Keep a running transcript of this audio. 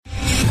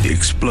The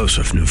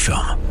explosive new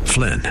film,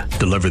 Flynn,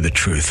 deliver the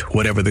truth,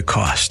 whatever the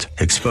cost,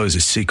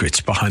 exposes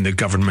secrets behind the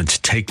government's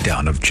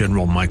takedown of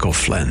General Michael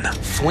Flynn.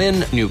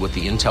 Flynn knew what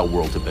the intel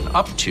world had been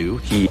up to.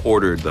 He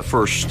ordered the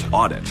first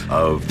audit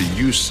of the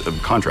use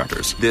of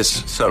contractors.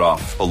 This set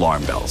off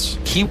alarm bells.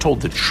 He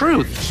told the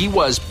truth. He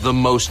was the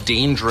most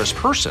dangerous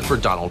person for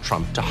Donald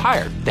Trump to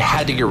hire. They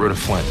had to get rid of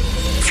Flynn.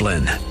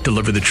 Flynn,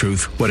 deliver the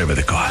truth, whatever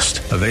the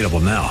cost. Available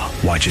now.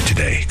 Watch it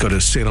today. Go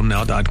to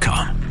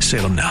salemnow.com.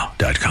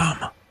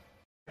 salemnow.com.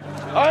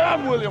 I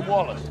am William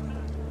Wallace,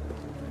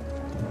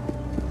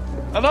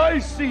 and I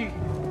see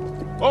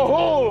a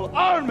whole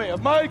army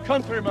of my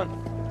countrymen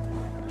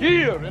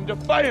here in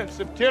defiance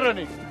of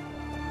tyranny.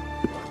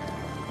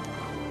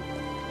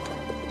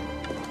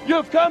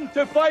 You've come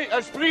to fight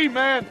as free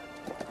men,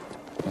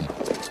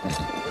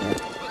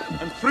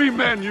 and free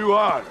men you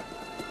are.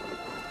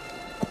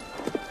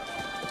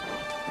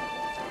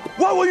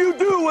 What will you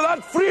do with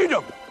that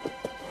freedom?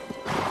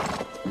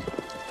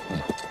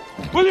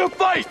 Will you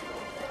fight?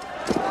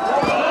 Fight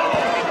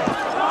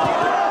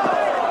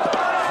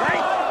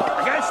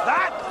against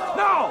that?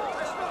 No!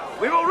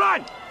 We will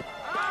run!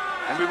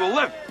 And we will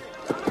live.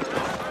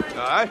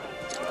 Aye.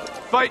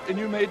 Fight and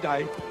you may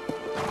die.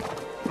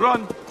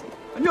 Run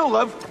and you'll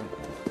live.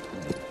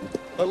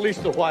 At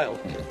least a while.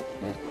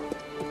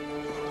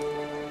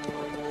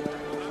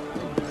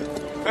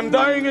 And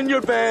dying in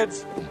your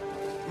beds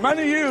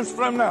many years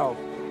from now,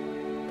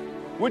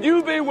 would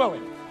you be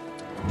willing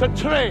to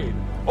trade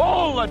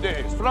all the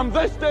days from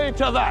this day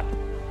to that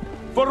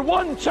for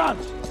one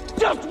chance,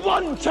 just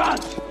one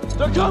chance,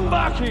 to come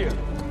back here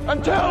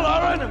and tell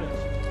our enemies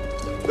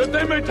that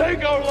they may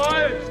take our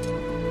lives,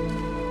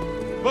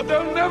 but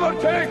they'll never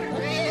take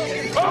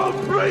our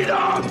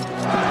freedom!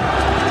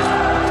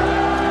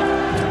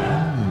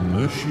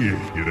 Det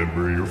kyrkor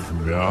bryr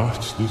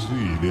förmast det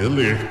svidiga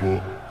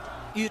lekbå.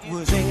 It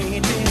was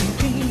 18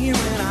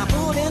 when I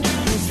pulled into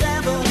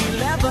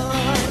 7-Eleven.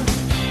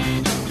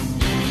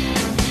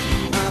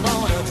 I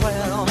bought a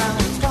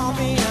 12-ounce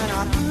coffee and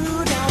I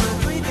threw down a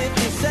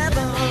 $3.57.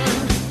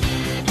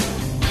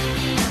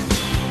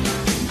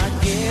 I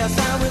guess I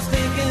was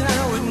thinking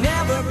I would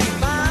never be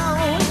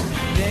found.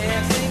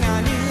 Next thing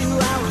I knew,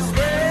 I was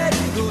spread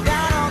eagle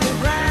down on the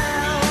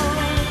ground.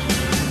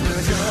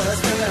 I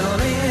just fell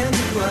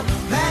into a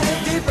manic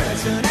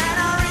depression and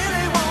I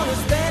really want to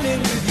spend it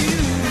with you.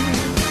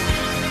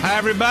 Hi,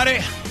 everybody.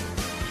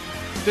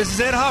 This is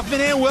Ed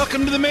Hoffman, and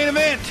welcome to the main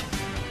event.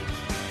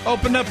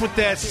 Opened up with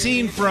that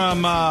scene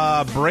from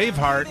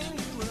Braveheart.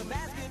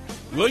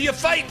 Will you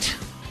fight?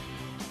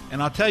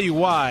 And I'll tell you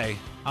why.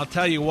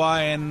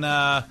 And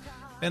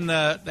then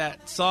that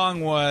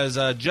song was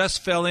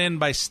Just Fell In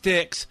by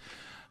Styx.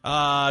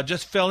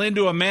 Just fell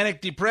into a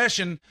manic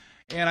depression,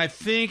 and I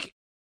think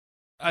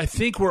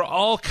we're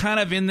all kind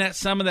of in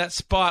some of that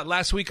spot.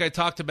 Last week I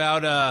talked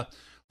about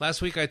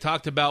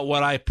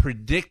what I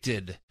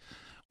predicted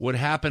would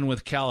happen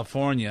with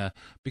California,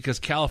 because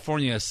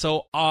California is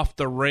so off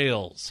the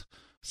rails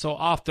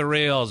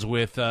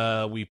with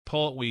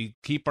we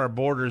keep our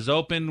borders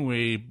open.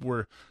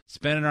 We're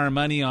spending our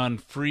money on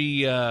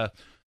free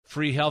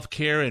health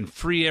care and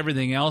free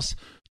everything else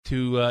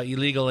to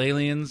illegal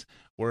aliens.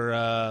 We're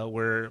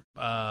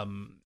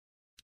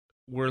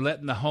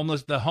letting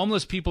the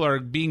homeless people are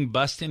being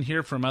bussed in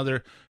here from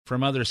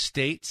other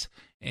states,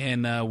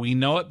 and we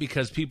know it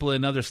because people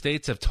in other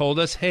states have told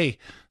us, hey,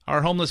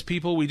 our homeless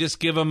people, we just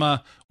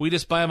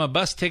buy them a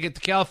bus ticket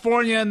to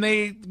California, and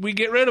we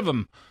get rid of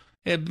them.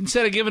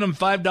 Instead of giving them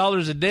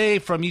 $5 a day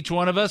from each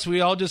one of us,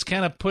 we all just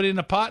kind of put in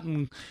a pot,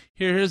 and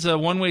here's a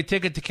one-way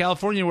ticket to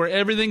California where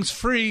everything's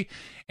free.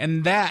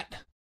 And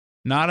that,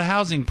 not a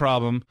housing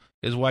problem,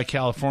 is why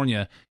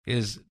California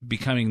is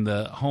becoming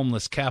the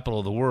homeless capital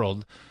of the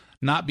world.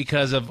 Not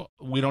because of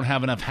we don't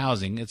have enough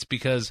housing. It's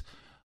because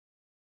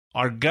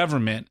our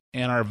government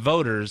and our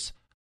voters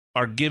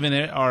are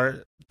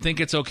think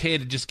it's okay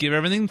to just give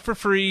everything for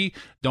free.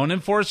 Don't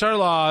enforce our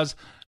laws.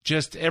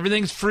 Just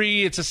everything's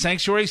free. It's a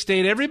sanctuary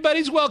state.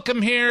 Everybody's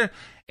welcome here.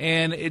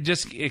 And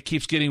it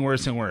keeps getting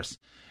worse and worse.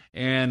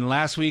 And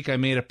last week I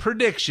made a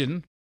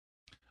prediction.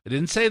 I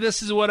didn't say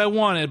this is what I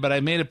wanted, but I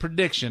made a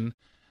prediction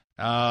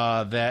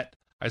that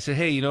I said,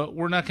 hey,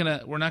 we're not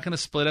gonna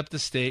split up the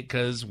state,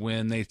 because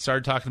when they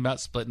started talking about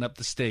splitting up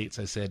the states,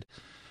 I said,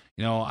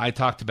 I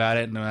talked about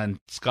it, and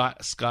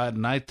Scott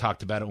and I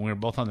talked about it when we were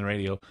both on the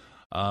radio,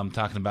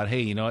 talking about, hey,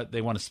 you know what,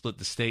 they want to split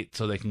the state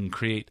so they can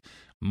create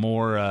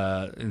more,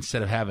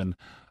 instead of having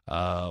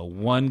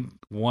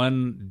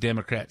one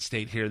Democrat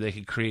state here, they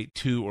could create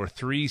 2 or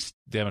 3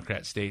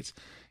 Democrat states,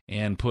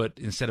 and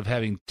instead of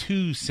having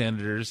 2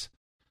 senators,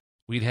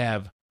 we'd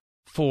have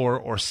 4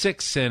 or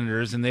 6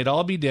 senators, and they'd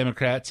all be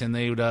Democrats, and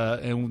they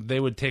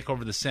would take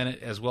over the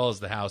Senate as well as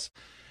the House,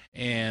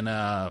 and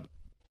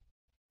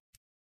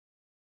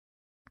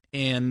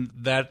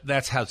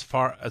that's how as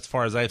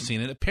far as I've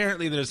seen it.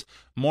 Apparently, there's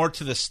more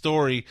to the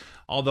story,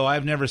 although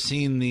I've never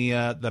seen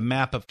the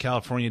map of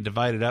California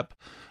divided up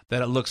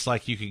that it looks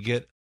like you could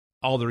get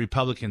all the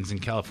Republicans in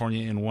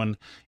California in one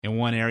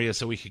area,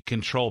 so we could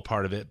control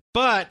part of it.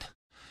 But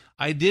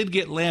I did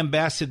get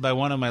lambasted by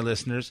one of my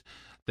listeners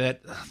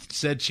that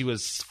said she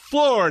was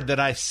floored that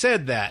I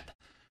said that.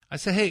 I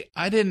said, hey,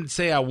 I didn't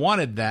say I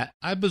wanted that.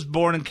 I was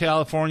born in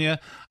California.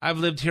 I've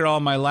lived here all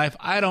my life.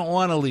 I don't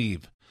want to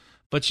leave.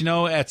 But, you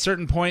know, at a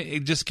certain point,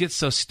 it just gets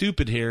so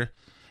stupid here.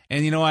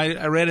 And, you know,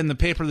 I read in the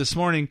paper this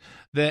morning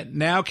that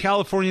now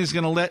California is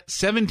going to let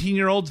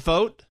 17-year-olds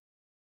vote.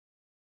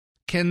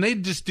 Can they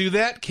just do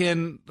that?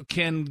 Can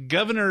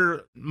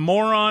Governor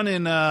Moron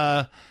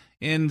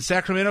in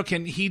Sacramento,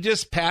 can he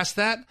just pass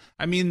that?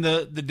 I mean,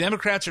 the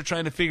Democrats are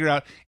trying to figure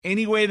out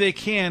any way they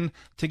can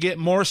to get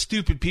more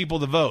stupid people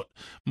to vote,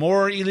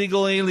 more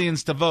illegal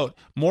aliens to vote,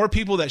 more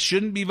people that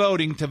shouldn't be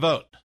voting to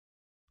vote.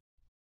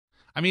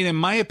 I mean, in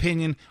my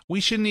opinion,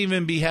 we shouldn't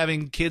even be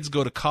having kids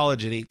go to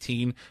college at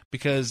 18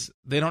 because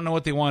they don't know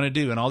what they want to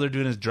do, and all they're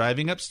doing is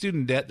driving up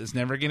student debt that's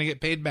never going to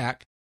get paid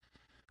back.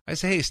 I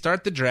say, hey,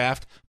 start the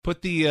draft,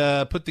 put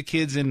the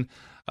kids in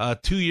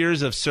 2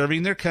 years of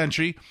serving their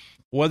country,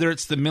 whether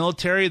it's the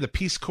military, the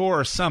Peace Corps,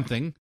 or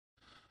something.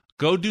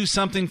 Go do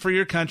something for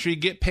your country,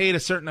 get paid a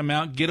certain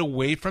amount, get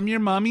away from your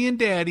mommy and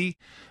daddy,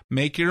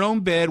 make your own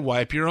bed,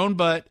 wipe your own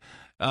butt,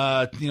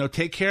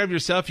 take care of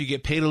yourself. You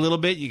get paid a little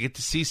bit. You get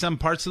to see some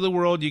parts of the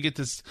world. You get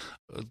to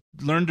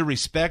learn to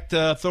respect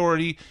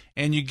authority,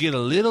 and you get a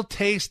little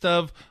taste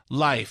of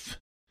life.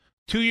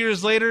 2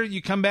 years later,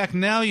 you come back.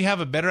 Now you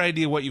have a better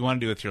idea what you want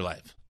to do with your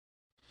life.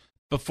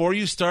 Before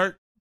you start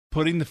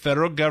putting the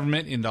federal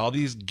government into all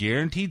these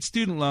guaranteed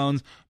student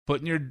loans,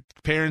 putting your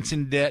parents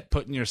in debt,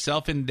 putting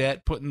yourself in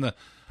debt, putting the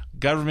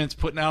government's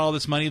putting out all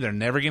this money they're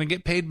never going to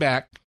get paid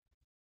back.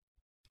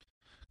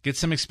 Get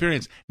some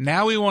experience.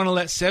 Now we want to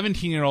let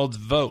 17-year-olds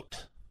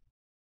vote.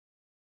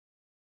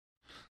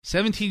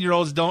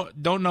 17-year-olds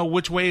don't know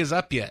which way is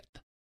up yet.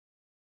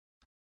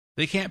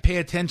 They can't pay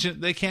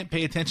attention. They can't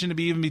pay attention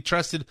to even be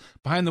trusted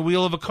behind the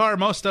wheel of a car,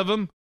 most of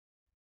them.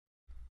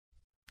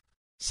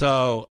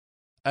 So,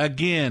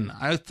 again,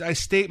 I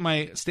state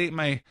my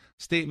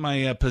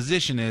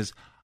position is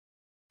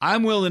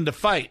I'm willing to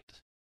fight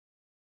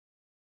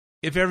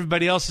if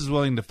everybody else is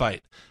willing to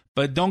fight.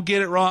 But don't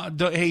get it wrong.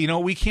 Hey,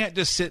 we can't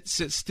just sit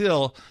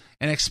still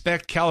and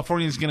expect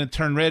California is going to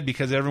turn red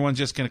because everyone's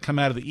just going to come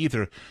out of the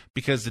ether,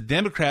 because the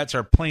Democrats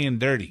are playing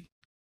dirty.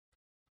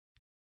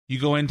 You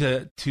go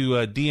into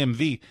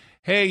DMV.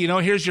 Hey,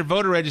 here's your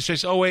voter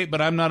registration. Oh, wait,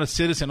 but I'm not a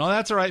citizen. Oh,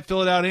 that's all right.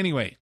 Fill it out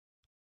anyway.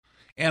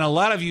 And a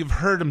lot of you have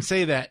heard them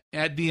say that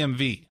at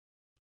DMV.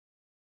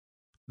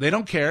 They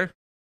don't care.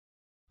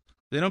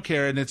 They don't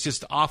care, and it's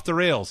just off the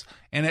rails.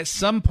 And at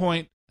some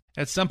point,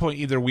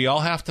 either we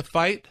all have to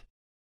fight,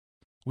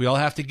 we all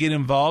have to get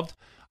involved.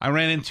 I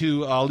ran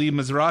into Ali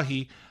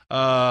Mizrahi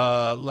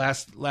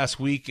last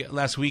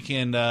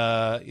weekend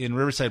in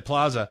Riverside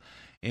Plaza,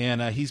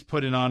 and he's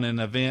putting on an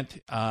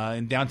event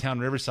in downtown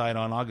Riverside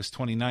on August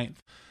 29th,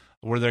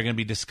 where they're going to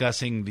be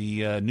discussing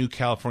the new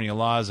California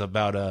laws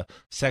about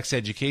sex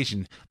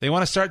education. They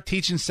want to start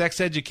teaching sex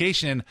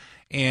education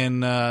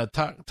and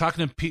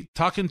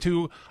talking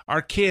to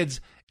our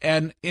kids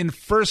and in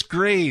first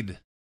grade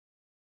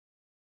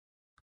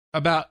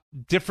about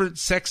different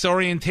sex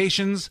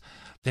orientations.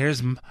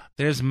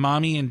 There's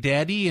mommy and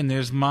daddy, and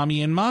there's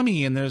mommy and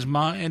mommy, and there's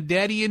mom and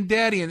daddy and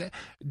daddy. And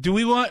do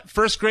we want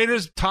first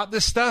graders taught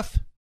this stuff?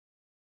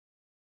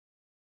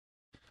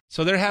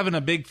 So they're having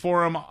a big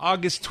forum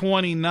August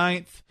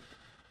 29th.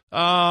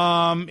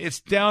 It's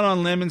down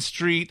on Lemon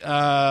Street.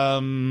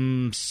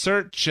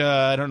 Search,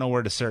 I don't know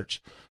where to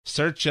search.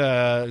 Search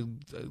Ali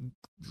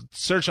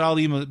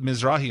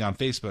Mizrahi on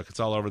Facebook. It's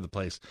all over the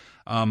place.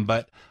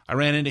 But I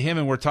ran into him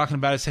and we're talking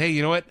about it. I said, hey,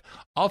 you know what?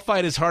 I'll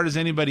fight as hard as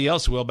anybody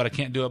else will, but I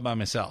can't do it by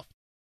myself.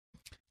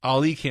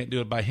 Ali can't do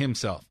it by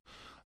himself.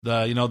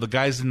 The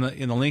guys in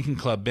the Lincoln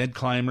Club, Ben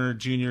Clymer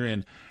Jr.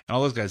 and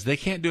all those guys, they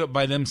can't do it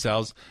by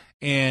themselves.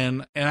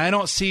 And I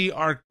don't see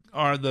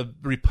the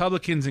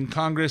Republicans in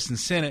Congress and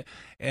Senate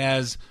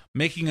as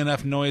making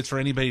enough noise for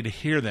anybody to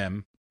hear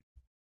them.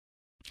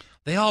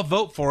 They all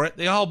vote for it.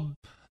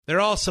 They're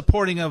all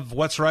supporting of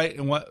what's right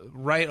and what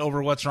right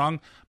over what's wrong,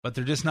 but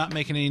they're just not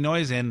making any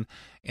noise. And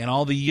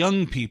all the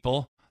young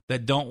people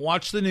that don't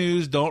watch the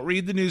news, don't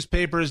read the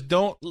newspapers,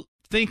 don't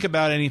think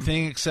about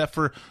anything except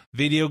for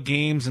video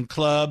games and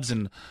clubs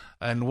and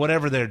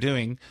whatever they're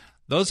doing,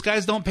 those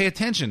guys don't pay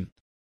attention.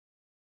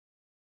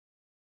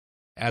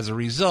 As a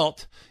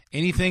result,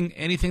 anything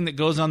that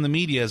goes on the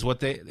media is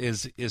what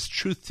is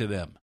truth to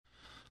them.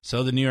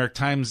 So the New York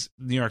Times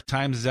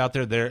is out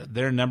there.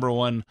 Their number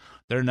one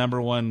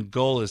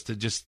goal is to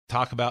just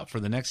talk about for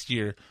the next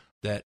year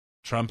that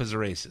Trump is a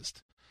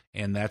racist,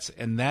 and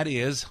that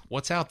is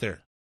what's out there.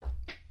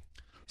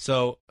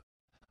 So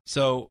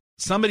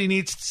somebody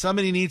needs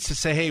to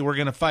say, hey, we're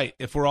going to fight.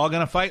 If we're all going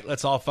to fight,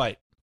 let's all fight.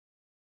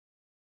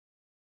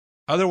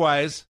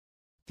 Otherwise,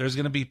 there's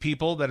going to be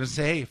people that are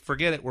say, hey,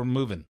 forget it, we're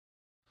moving.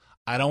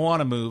 I don't want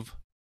to move,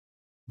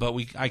 but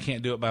I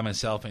can't do it by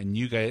myself. And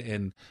you guys,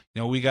 and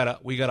we gotta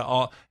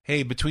all.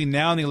 Hey, between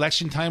now and the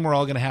election time, we're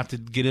all gonna have to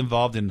get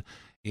involved in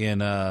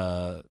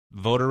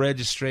voter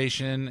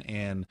registration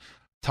and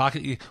talk.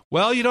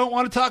 Well, you don't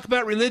want to talk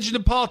about religion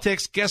and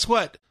politics. Guess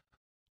what?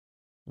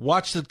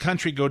 watch the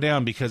country go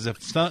down, because if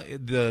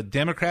the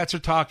Democrats are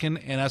talking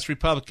and us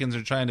Republicans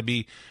are trying to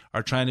be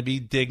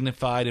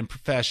dignified and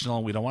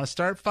professional, we don't want to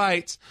start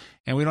fights,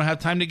 and we don't have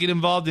time to get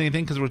involved in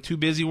anything because we're too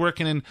busy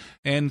working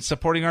and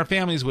supporting our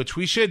families, which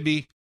we should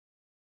be.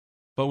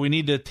 But we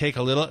need to make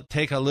a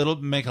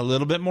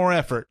little bit more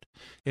effort.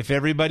 If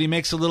everybody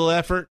makes a little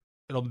effort,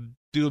 it'll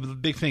do a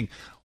big thing.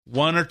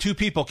 One or two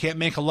people can't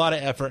make a lot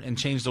of effort and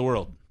change the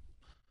world.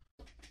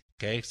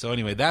 Okay, so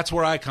anyway, that's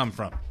where I come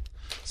from.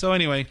 So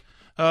anyway,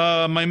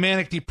 my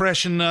manic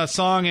depression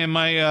song and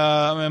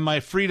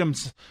my freedom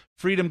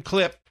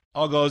clip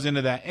all goes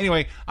into that.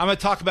 Anyway, I'm going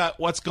to talk about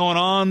what's going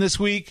on this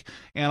week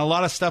and a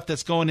lot of stuff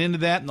that's going into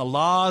that and the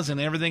laws and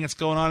everything that's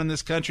going on in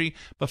this country.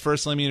 But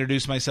first, let me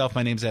introduce myself.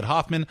 My name's Ed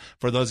Hoffman.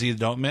 For those of you that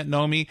don't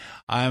know me,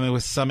 I'm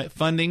with Summit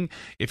Funding.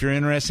 If you're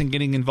interested in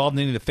getting involved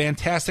in any of the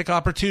fantastic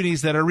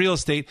opportunities that are real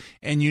estate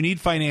and you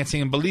need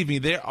financing, and believe me,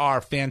 there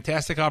are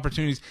fantastic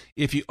opportunities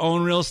if you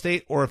own real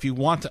estate or if you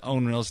want to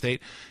own real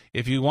estate.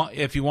 If you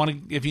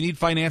need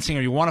financing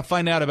or you want to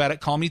find out about it,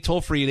 call me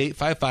toll free at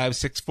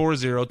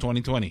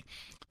 855-640-2020.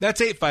 That's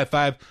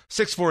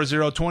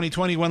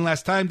 855-640-2020. One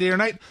last time, day or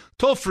night,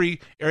 toll free,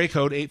 area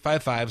code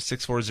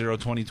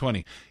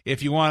 855-640-2020.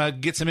 If you want to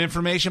get some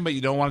information but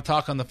you don't want to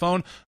talk on the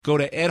phone, go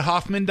to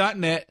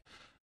edhoffman.net,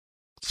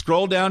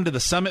 scroll down to the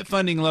Summit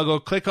Funding logo,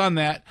 click on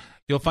that.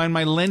 You'll find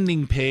my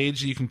lending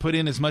page. You can put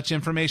in as much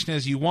information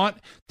as you want.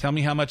 Tell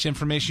me how much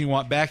information you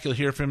want back. You'll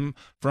hear from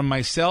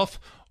myself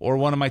or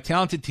one of my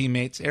talented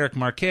teammates, Eric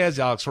Marquez,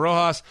 Alex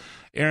Rojas,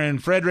 Aaron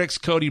Fredericks,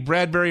 Cody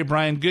Bradbury,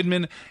 Brian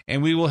Goodman,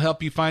 and we will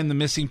help you find the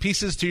missing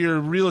pieces to your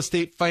real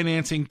estate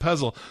financing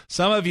puzzle.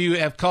 Some of you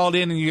have called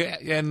in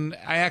and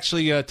I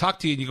actually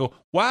talked to you and you go,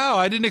 wow,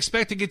 I didn't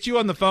expect to get you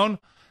on the phone.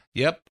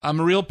 Yep,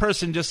 I'm a real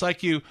person just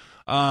like you.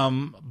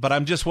 But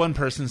I'm just one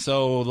person,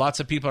 so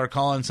lots of people are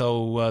calling.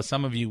 So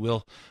some of you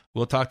will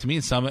talk to me,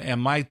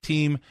 and my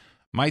team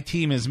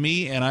is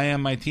me, and I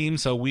am my team.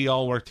 So we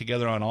all work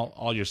together on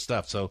all your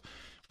stuff. So,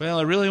 well,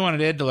 I really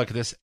wanted Ed to look at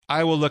this.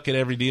 I will look at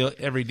every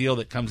deal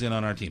that comes in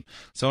on our team.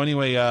 So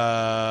anyway,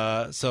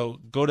 so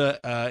go to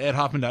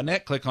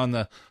edhoffman.net, click on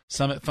the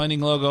Summit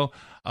Funding logo.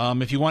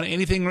 If you want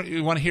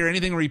to hear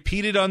anything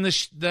repeated on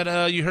this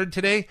that you heard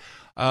today,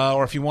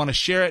 or if you want to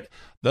share it,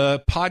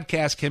 the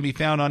podcast can be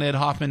found on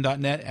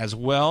edhoffman.net as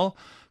well.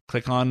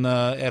 Click on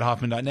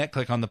edhoffman.net,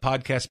 click on the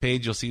podcast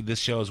page. You'll see this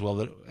show as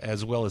well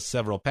as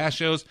several past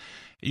shows.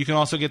 You can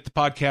also get the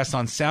podcast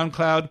on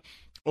SoundCloud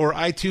or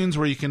iTunes,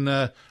 where you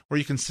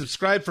can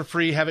subscribe for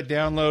free, have it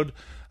download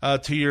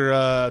to your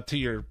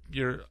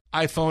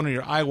iPhone or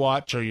your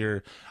iWatch or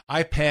your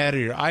iPad or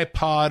your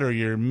iPod or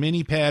your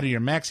mini pad or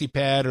your maxi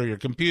pad or your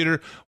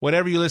computer,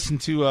 whatever you listen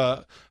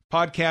to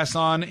podcasts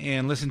on,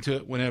 and listen to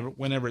it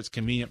whenever it's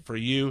convenient for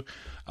you.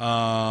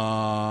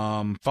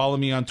 Follow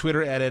me on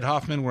Twitter at Ed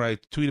Hoffman, where I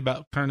tweet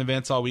about current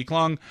events all week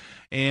long.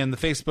 And the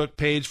Facebook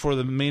page for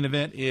the main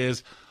event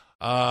is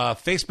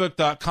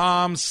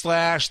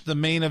facebook.com/the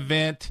main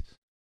event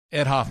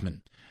Ed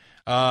Hoffman.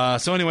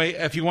 So anyway,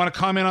 if you want to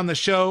comment on the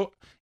show,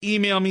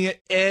 email me at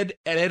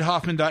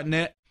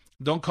ed@edhoffman.net.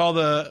 Don't call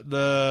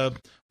the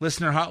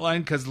listener hotline,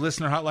 because the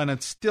listener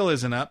hotline still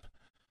isn't up.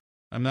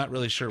 I'm not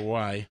really sure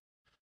why.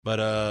 But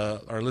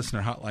our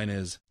listener hotline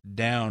is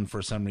down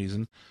for some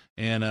reason,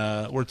 and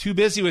we're too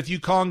busy with you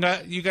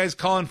guys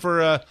calling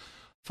for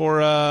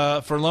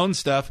loan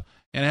stuff,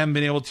 and I haven't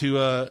been able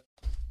to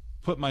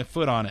put my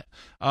foot on it.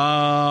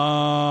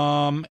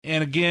 And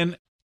again,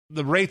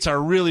 the rates are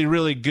really,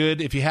 really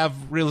good. If you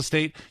have real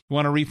estate, you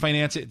want to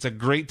refinance it, it's a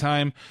great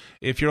time.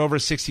 If you're over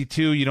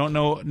 62, you don't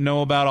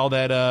know about all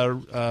that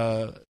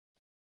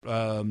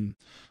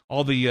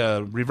all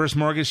the reverse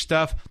mortgage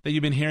stuff that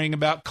you've been hearing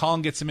about, call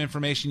and get some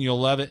information. You'll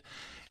love it.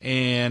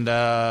 And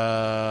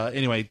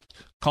anyway,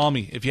 call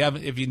me. If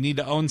you need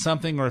to own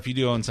something, or if you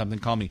do own something,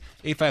 call me.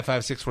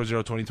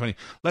 855-640-2020.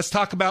 Let's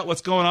talk about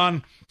what's going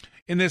on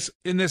in this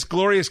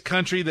glorious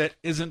country that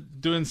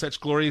isn't doing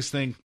such glorious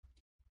thing.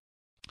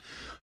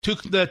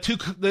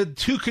 The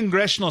two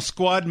congressional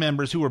squad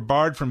members who were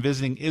barred from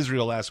visiting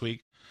Israel last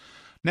week,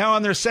 now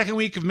on their second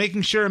week of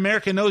making sure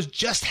America knows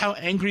just how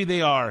angry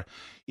they are.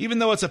 Even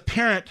though it's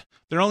apparent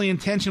their only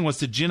intention was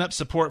to gin up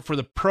support for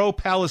the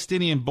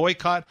pro-Palestinian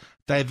boycott,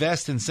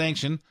 divest, and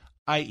sanction,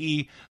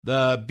 i.e.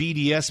 the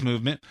BDS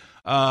movement,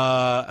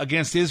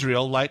 against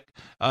Israel, like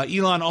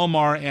Ilhan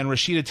Omar and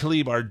Rashida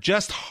Tlaib are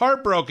just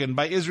heartbroken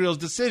by Israel's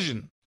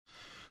decision.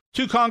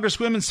 Two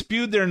congresswomen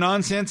spewed their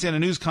nonsense in a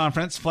news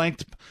conference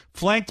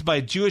flanked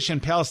by Jewish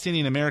and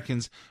Palestinian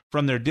Americans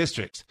from their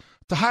districts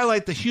to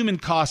highlight the human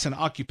costs and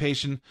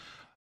occupation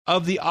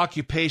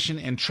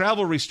and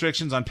travel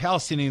restrictions on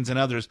Palestinians and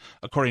others,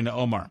 according to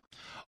Omar.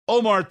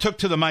 Omar took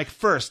to the mic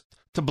first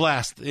to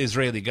blast the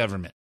Israeli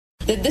government.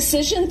 The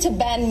decision to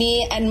ban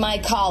me and my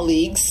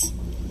colleagues,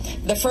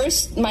 the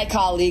first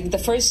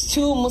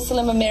two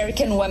Muslim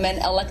American women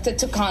elected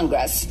to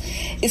Congress,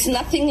 is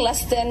nothing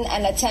less than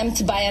an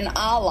attempt by an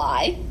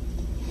ally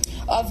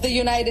of the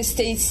United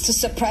States to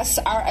suppress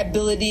our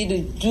ability to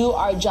do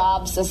our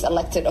jobs as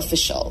elected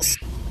officials.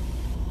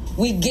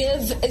 We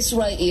give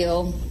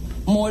Israel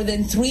more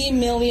than $3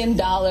 million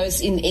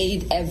in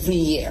aid every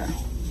year.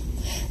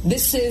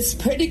 This is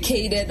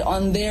predicated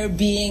on their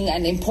being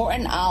an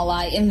important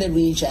ally in the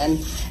region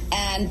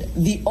and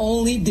the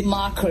only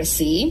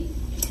democracy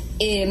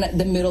in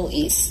the Middle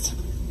East.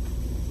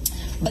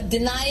 But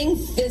denying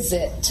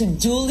visit to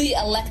duly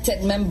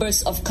elected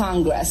members of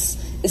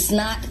Congress is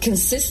not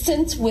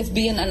consistent with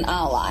being an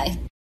ally.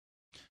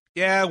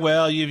 Yeah,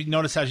 well, you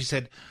notice how she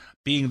said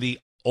being the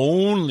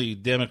only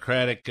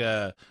democratic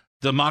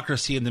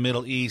democracy in the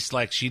Middle East,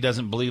 like she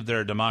doesn't believe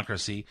they're a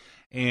democracy.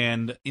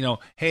 And,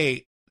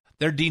 hey,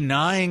 they're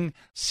denying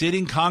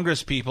sitting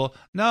Congress people.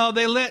 No,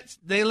 they let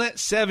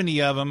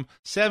 70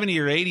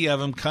 or 80 of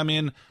them come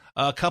in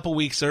a couple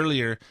weeks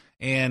earlier,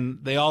 and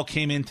they all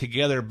came in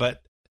together.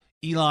 But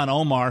Ilhan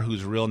Omar,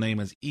 whose real name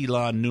is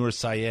Ilhan Noor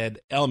Sayed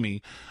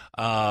Elmi,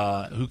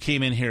 who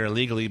came in here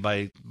illegally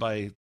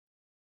by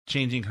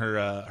changing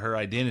her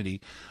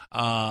identity,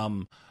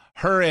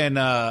 her and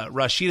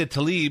Rashida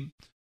Tlaib,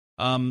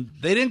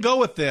 they didn't go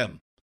with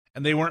them.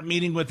 And they weren't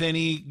meeting with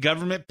any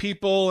government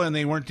people, and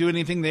they weren't doing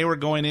anything. They were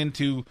going in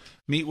to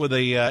meet with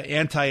a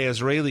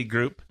anti-Israeli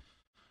group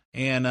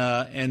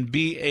and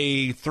be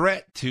a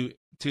threat to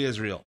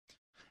Israel.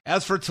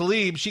 As for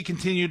Tlaib, she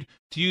continued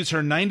to use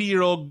her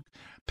 90-year-old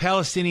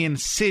Palestinian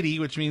city,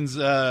 which means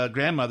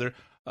grandmother,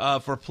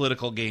 for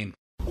political gain.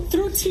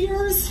 Through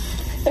tears,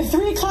 at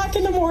 3 o'clock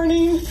in the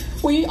morning,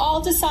 we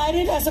all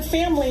decided as a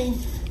family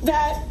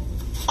that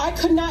I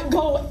could not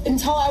go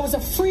until I was a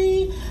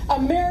free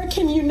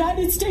American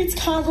United States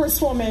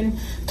Congresswoman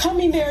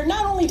coming there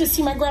not only to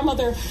see my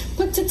grandmother,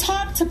 but to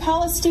talk to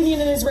Palestinian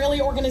and Israeli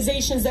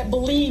organizations that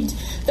believed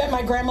that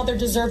my grandmother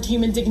deserved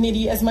human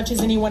dignity as much as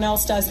anyone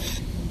else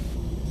does.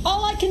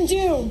 All I can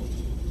do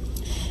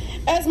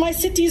as my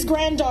city's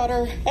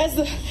granddaughter, as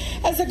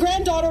the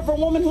granddaughter of a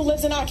woman who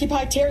lives in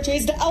occupied territory,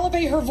 is to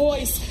elevate her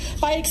voice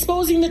by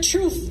exposing the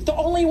truth the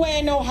only way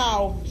I know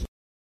how.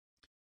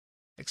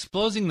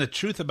 Exposing the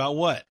truth about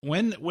what?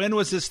 When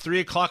was this 3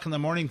 o'clock in the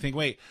morning thing?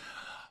 Wait,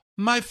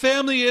 my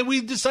family and we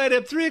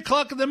decided at 3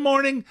 o'clock in the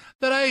morning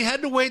that I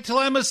had to wait till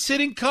I'm a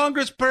sitting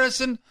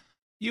congressperson.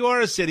 You are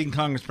a sitting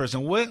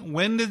congressperson.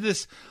 When did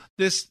this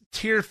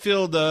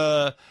tear-filled,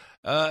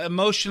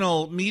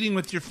 emotional meeting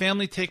with your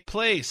family take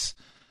place?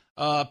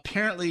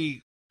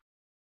 Apparently,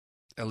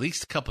 at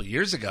least a couple of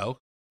years ago.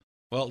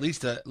 Well, at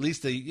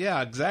least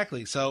yeah,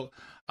 exactly. So.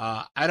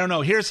 I don't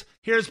know. Here's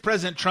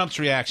President Trump's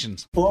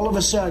reactions. All of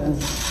a sudden,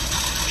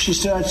 she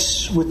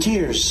starts with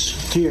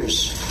tears,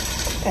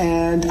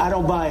 and I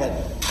don't buy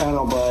it. I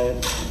don't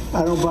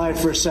buy it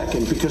for a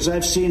second, because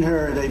I've seen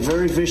her in a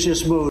very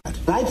vicious mood.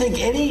 I think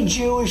any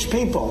Jewish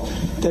people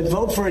that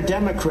vote for a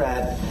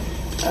Democrat,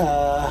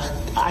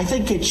 I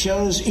think it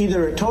shows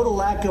either a total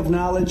lack of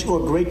knowledge or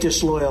great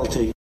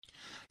disloyalty.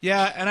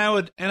 Yeah, and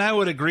I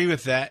would agree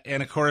with that.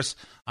 And of course,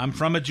 I'm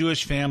from a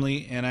Jewish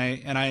family, and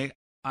I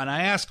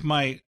asked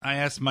my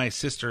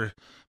sister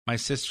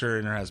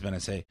and her husband, I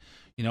say,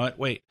 you know what,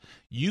 wait,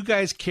 you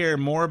guys care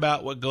more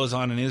about what goes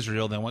on in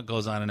Israel than what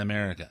goes on in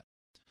America.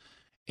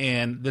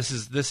 And this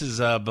is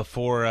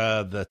before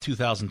the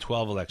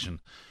 2012 election.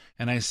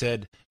 And I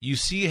said, you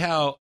see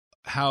how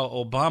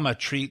Obama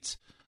treats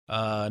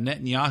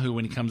Netanyahu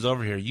when he comes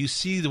over here. You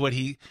see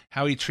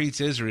how he treats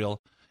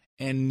Israel,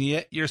 and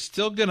yet you're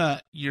still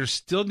gonna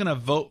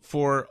vote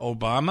for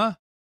Obama?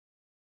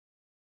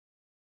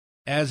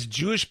 As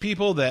Jewish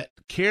people that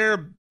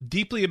care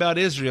deeply about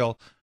Israel,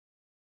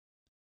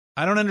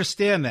 I don't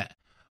understand that.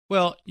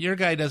 Well, your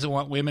guy doesn't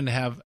want women to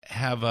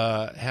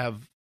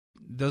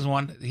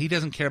he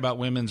doesn't care about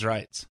women's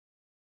rights.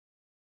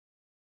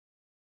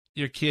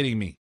 You're kidding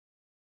me.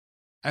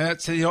 And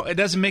that's, it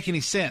doesn't make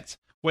any sense.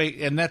 Wait,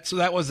 and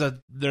that was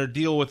their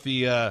deal with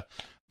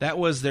that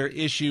was their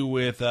issue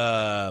with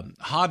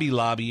Hobby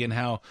Lobby, and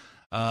how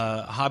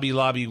Hobby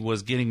Lobby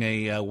was getting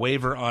a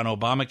waiver on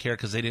Obamacare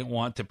because they didn't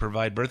want to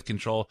provide birth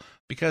control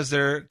because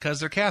they're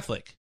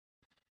Catholic,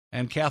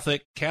 and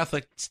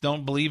Catholics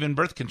don't believe in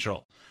birth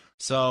control.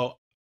 So,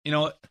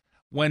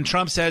 when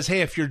Trump says,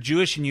 "Hey, if you're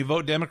Jewish and you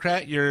vote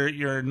Democrat,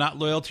 you're not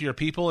loyal to your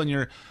people, and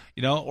you're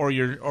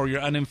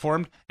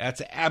uninformed,"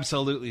 that's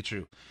absolutely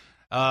true.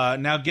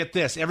 Now get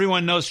this.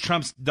 Everyone knows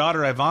Trump's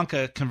daughter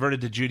Ivanka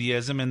converted to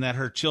Judaism, and that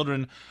her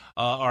children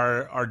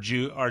are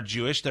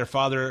Jewish. Their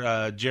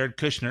father, Jared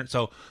Kushner.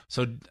 So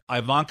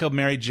Ivanka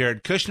married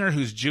Jared Kushner,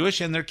 who's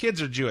Jewish, and their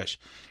kids are Jewish.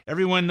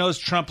 Everyone knows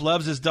Trump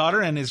loves his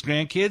daughter and his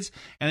grandkids,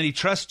 and that he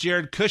trusts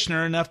Jared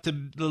Kushner enough to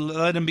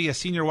let him be a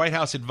senior White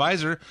House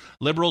advisor.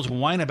 Liberals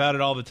whine about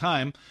it all the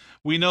time.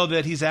 We know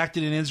that he's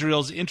acted in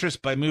Israel's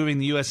interest by moving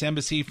the U.S.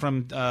 embassy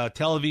from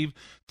Tel Aviv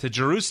to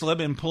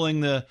Jerusalem and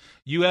pulling the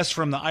U.S.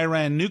 from the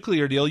Iran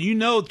nuclear deal.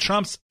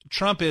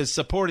 Trump is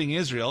supporting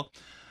Israel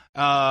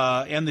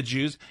and the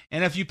Jews.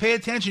 And if you pay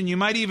attention, you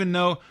might even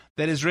know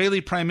that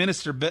Israeli Prime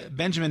Minister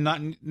Benjamin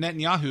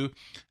Netanyahu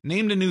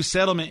named a new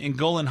settlement in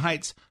Golan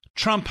Heights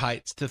Trump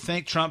Heights to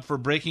thank Trump for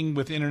breaking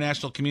with the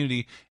international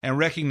community and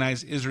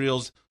recognize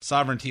Israel's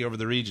sovereignty over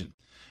the region.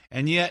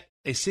 And yet,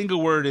 a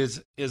single word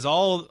is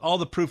all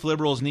the proof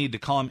liberals need to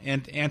call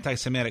him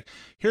anti-Semitic.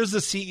 Here's the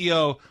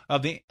CEO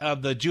of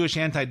the Jewish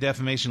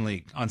Anti-Defamation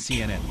League on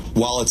CNN.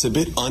 While it's a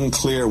bit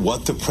unclear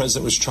what the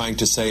president was trying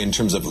to say in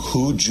terms of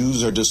who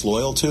Jews are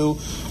disloyal to,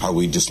 are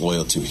we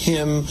disloyal to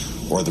him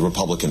or the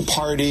Republican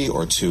Party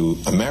or to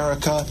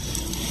America?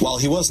 While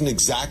he wasn't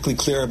exactly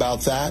clear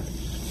about that,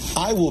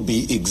 I will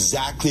be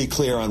exactly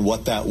clear on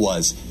what that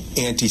was: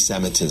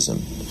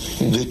 anti-Semitism.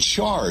 The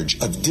charge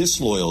of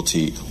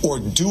disloyalty or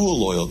dual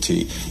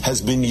loyalty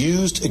has been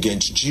used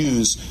against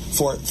Jews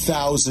for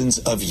thousands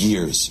of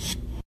years.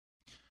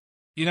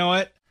 You know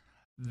what?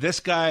 This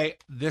guy,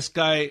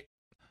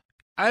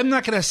 I'm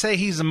not going to say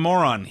he's a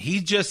moron.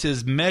 He just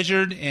is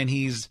measured, and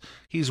he's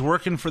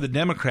working for the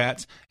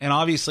Democrats, and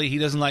obviously he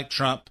doesn't like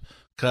Trump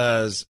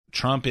because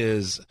Trump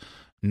is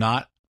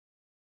not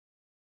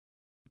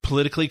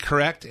politically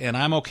correct, and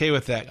I'm okay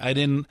with that. I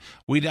didn't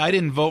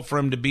vote for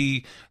him to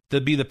be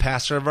the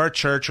pastor of our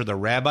church or the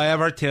rabbi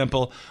of our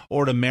temple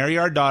or to marry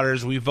our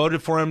daughters. We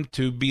voted for him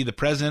to be the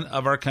president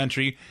of our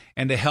country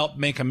and to help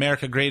make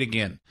America great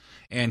again.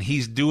 And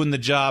he's doing the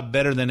job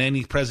better than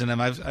any president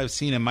I've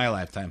seen in my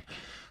lifetime.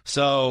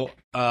 So,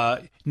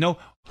 no,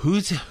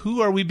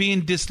 who are we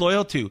being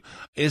disloyal to?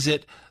 Is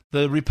it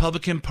the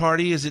Republican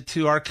Party? Is it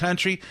to our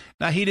country?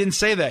 Now, he didn't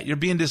say that. You're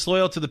being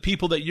disloyal to the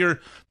people that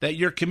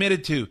you're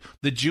committed to,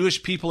 the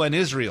Jewish people and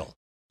Israel.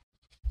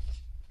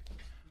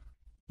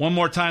 One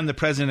more time, the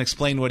president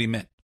explained what he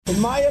meant. In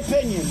my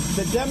opinion,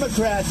 the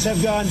Democrats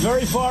have gone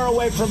very far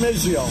away from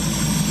Israel.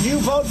 You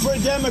vote for a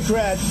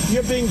Democrat,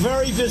 you're being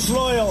very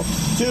disloyal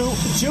to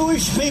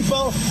Jewish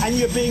people, and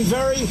you're being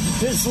very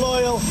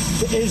disloyal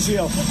to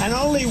Israel. And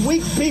only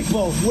weak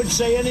people would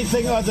say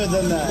anything other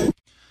than that.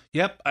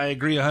 Yep, I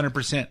agree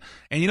 100%.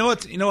 And you know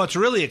what's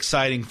really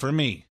exciting for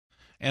me,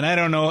 and I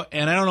don't know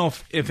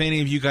if any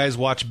of you guys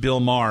watch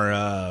Bill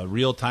Maher,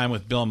 Real Time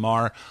with Bill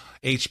Maher,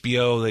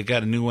 HBO. They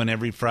got a new one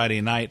every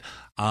Friday night.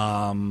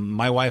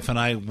 My wife and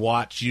I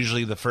watch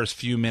usually the first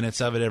few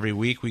minutes of it every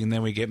week, and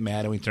then we get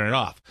mad and we turn it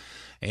off.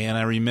 And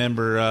I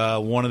remember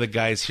one of the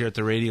guys here at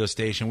the radio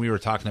station, we were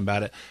talking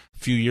about it a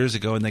few years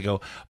ago, and they go,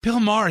 Bill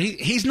Maher,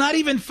 he's not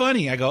even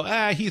funny. I go,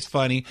 he's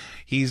funny.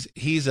 He's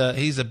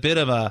a bit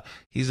of a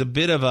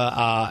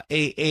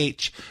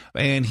AH,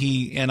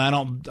 and I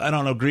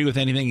don't agree with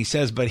anything he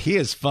says, but he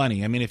is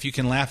funny. I mean, if you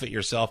can laugh at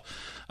yourself,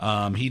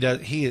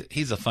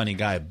 he's a funny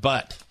guy.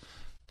 But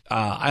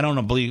I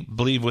don't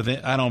believe with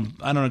it. I don't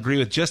agree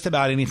with just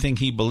about anything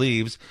he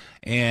believes,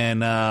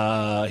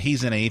 and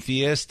he's an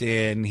atheist,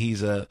 and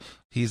he's a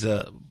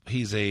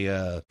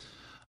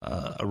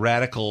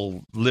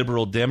radical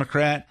liberal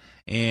Democrat,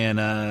 and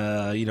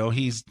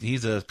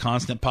he's a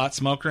constant pot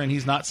smoker, and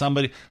he's not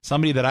somebody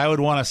that I would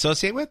want to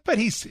associate with. But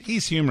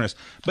he's humorous.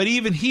 But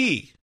even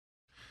he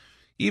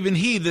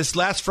this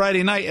last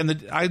Friday night,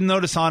 and I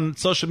noticed on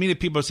social media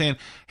people are saying,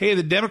 "Hey,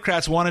 the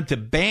Democrats wanted to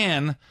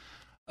ban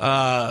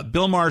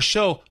Bill Maher's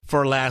show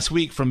for last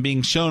week from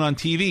being shown on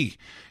TV."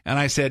 And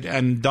I said,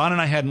 and Don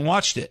and I hadn't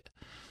watched it.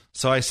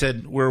 So I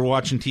said, we're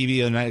watching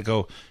TV, and I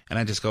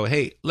just go,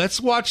 hey,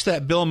 let's watch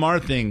that Bill Maher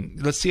thing.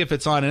 Let's see if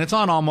it's on. And it's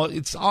on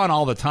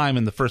all the time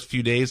in the first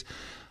few days,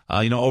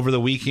 over the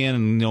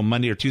weekend and,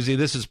 Monday or Tuesday.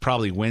 This is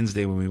probably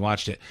Wednesday when we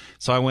watched it.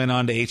 So I went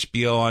on to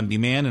HBO On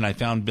Demand, and I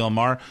found Bill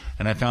Maher,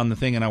 and I found the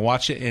thing, and I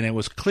watched it, and it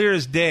was clear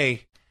as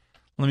day.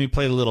 Let me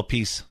play the little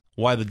piece.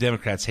 Why the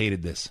Democrats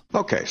hated this.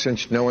 Okay,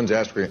 since no one's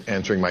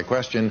answering my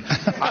question,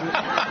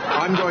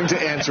 I'm going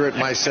to answer it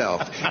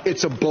myself.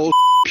 It's a bull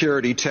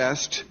purity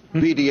test.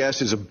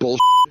 BDS is a bull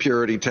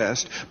purity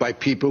test by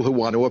people who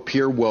want to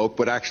appear woke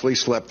but actually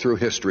slept through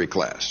history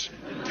class.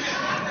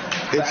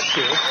 That's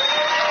true.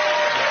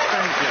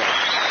 Thank you.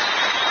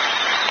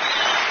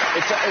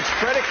 It's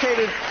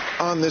predicated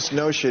on this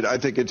notion. I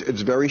think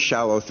it's very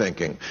shallow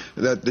thinking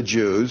that the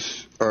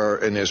Jews are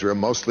in Israel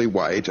mostly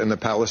white and the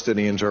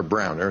Palestinians are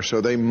browner, so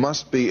they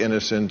must be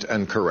innocent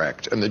and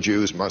correct, and the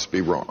Jews must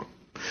be wrong.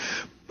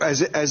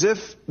 As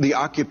if the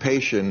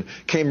occupation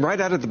came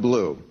right out of the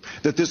blue,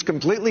 that this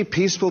completely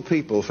peaceful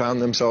people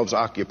found themselves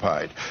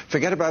occupied.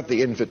 Forget about the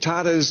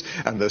intifada's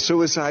and the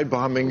suicide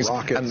bombings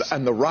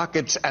and the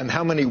rockets and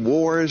how many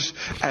wars.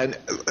 And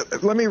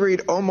let me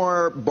read.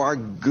 Omar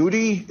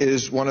Barghouti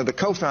is one of the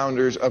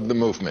co-founders of the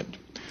movement.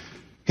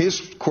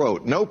 His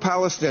quote, "No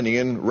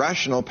Palestinian,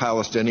 rational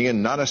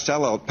Palestinian, not a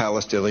sellout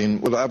Palestinian,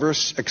 will ever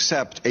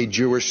accept a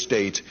Jewish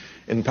state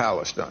in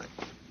Palestine."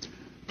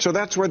 So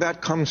that's where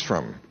that comes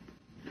from.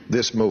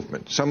 This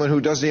movement, someone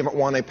who doesn't even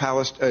want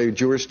a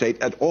Jewish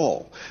state at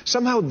all.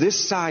 Somehow this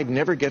side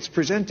never gets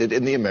presented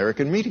in the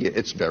American media.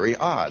 It's very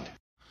odd.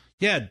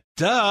 Yeah,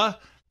 duh.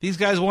 These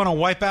guys want to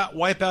wipe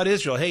out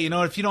Israel. Hey,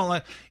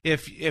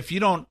 if you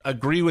don't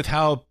agree with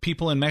how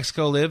people in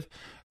Mexico live,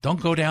 don't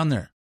go down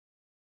there.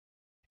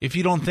 If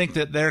you don't think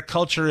that their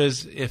culture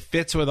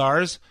fits with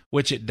ours,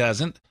 which it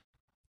doesn't,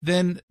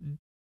 then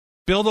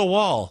build a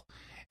wall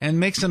and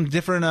make some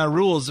different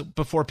rules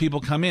before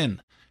people come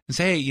in. and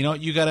say, hey,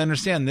 you got to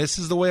understand, this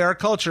is the way our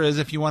culture is.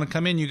 If you want to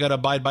come in, you got to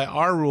abide by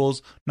our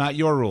rules, not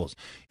your rules.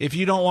 If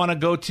you don't want to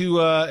go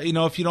to,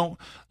 if you don't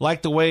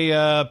like the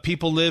way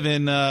people live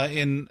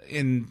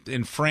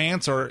in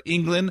France or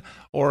England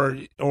or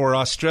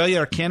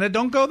Australia or Canada,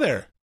 don't go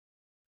there.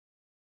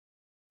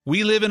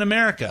 We live in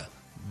America.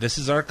 This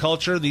is our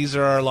culture. These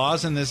are our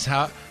laws, and this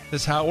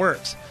is how it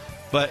works.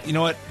 But you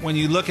know what? When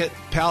you look at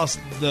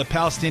the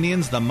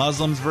Palestinians, the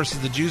Muslims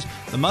versus the Jews,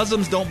 the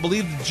Muslims don't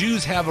believe the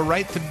Jews have a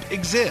right to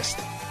exist.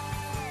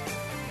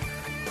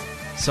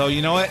 So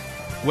you know what?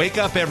 Wake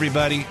up,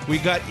 everybody. We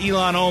got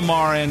Ilhan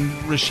Omar and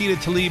Rashida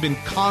Tlaib in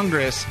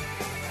Congress.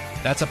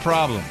 That's a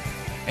problem.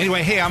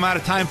 Anyway, hey, I'm out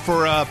of time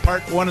for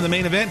part one of the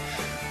main event.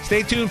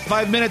 Stay tuned.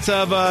 5 minutes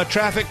of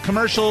traffic,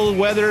 commercial,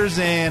 weathers,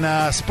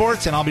 and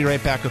sports, and I'll be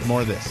right back with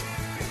more of this.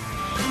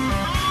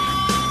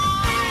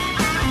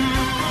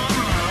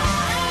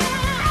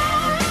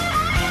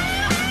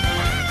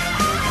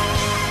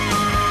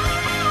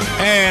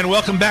 And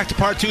welcome back to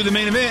part two of the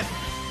main event.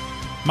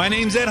 My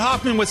name's Ed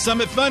Hoffman with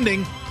Summit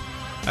Funding.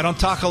 I don't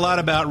talk a lot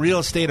about real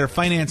estate or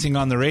financing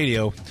on the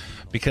radio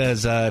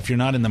because if you're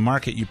not in the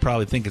market, you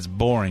probably think it's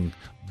boring.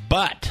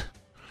 But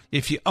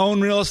if you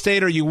own real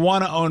estate or you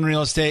want to own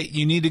real estate,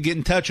 you need to get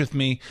in touch with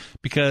me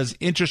because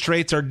interest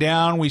rates are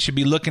down. We should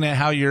be looking at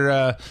how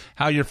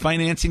your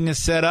financing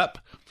is set up.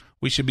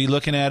 We should be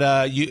looking at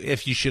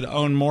if you should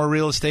own more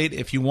real estate.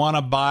 If you want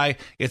to buy,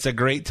 it's a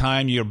great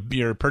time.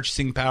 Your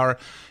purchasing power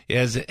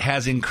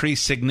has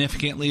increased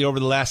significantly over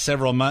the last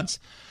several months.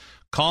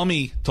 Call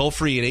me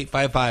toll-free at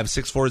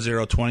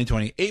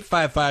 855-640-2020,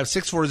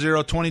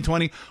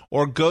 855-640-2020,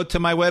 or go to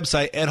my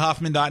website,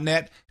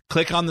 edhoffman.net.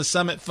 Click on the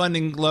Summit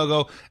Funding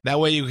logo. That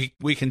way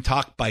we can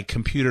talk by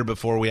computer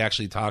before we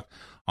actually talk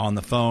on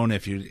the phone.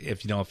 If you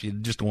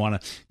just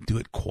want to do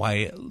it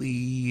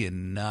quietly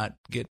and not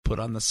get put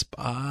on the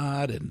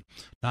spot and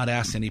not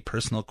ask any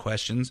personal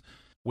questions,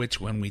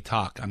 which when we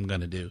talk I'm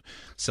going to do.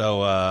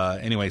 So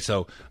anyway,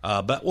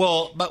 but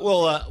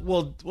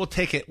we'll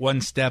take it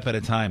one step at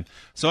a time.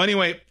 So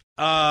anyway,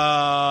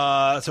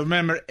 so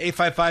remember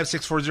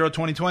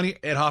 855-640-2020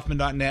 at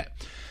hoffman.net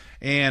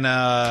and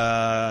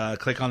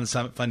click on the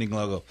Summit Funding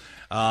logo.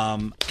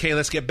 Okay,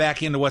 let's get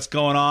back into what's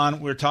going on.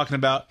 We're talking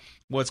about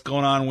what's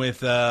going on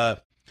with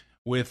Rashida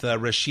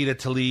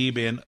Tlaib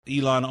and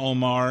Ilhan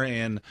Omar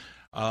and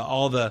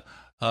all the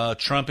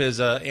Trump is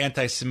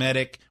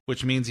anti-Semitic,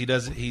 which means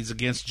he's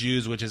against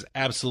Jews, which is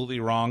absolutely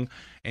wrong.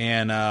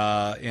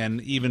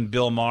 And even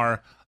Bill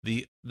Maher,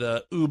 the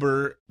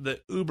uber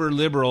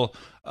liberal,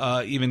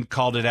 even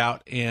called it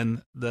out,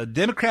 and the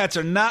Democrats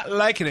are not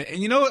liking it.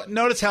 And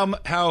notice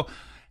how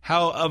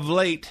of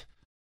late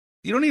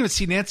you don't even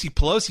see Nancy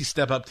Pelosi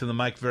step up to the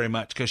mic very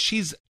much because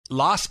she's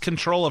lost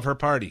control of her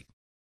party.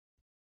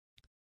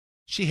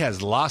 She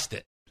has lost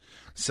it.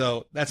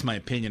 So that's my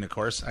opinion, of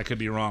course. I could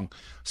be wrong.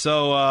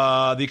 So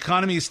the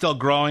economy is still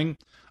growing.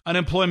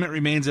 Unemployment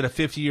remains at a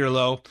 50-year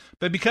low.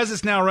 But because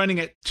it's now running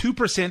at 2%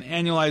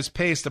 annualized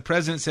pace, the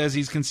president says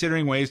he's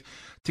considering ways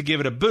to give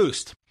it a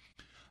boost.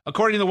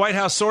 According to the White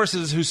House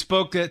sources who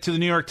spoke to the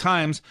New York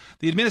Times,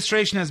 the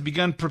administration has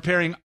begun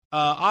preparing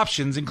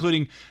options,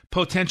 including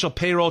potential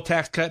payroll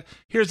tax cut.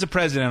 Here's the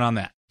president on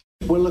that.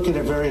 We're looking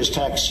at various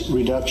tax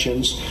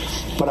reductions,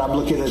 but I'm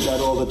looking at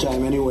that all the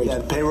time anyway.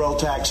 That payroll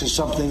tax is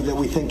something that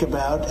we think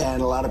about,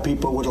 and a lot of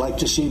people would like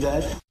to see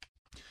that.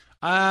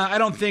 I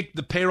don't think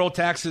the payroll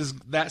tax is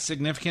that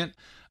significant,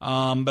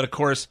 but of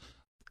course,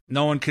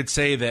 no one could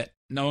say that.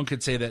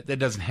 That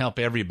doesn't help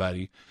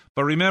everybody.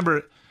 But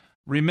remember,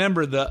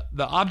 the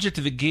object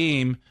of the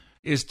game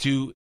is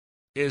to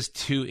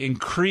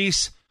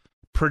increase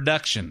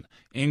production,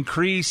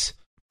 increase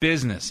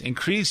business,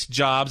 increase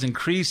jobs,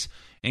 increase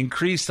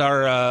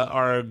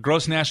our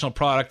gross national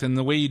product. And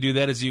the way you do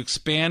that is you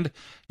expand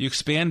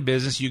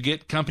business. You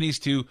get companies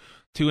to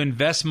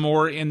invest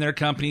more in their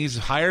companies,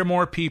 hire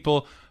more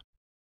people,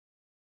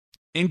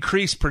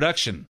 increase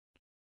production.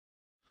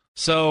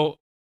 So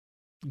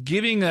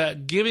giving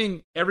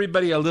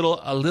everybody a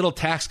little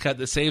tax cut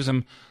that saves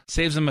them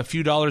a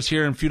few dollars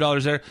here and a few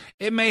dollars there,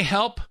 it may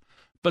help.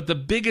 But the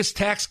biggest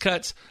tax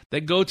cuts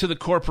that go to the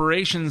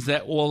corporations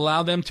that will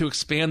allow them to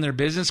expand their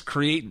business,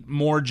 create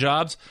more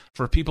jobs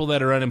for people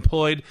that are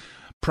unemployed,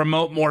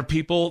 promote more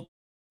people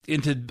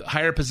into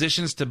higher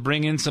positions to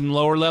bring in some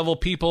lower level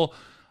people.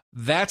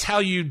 That's how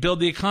you build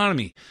the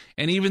economy.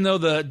 And even though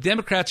the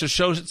Democrats are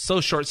so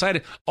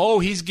short-sighted,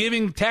 he's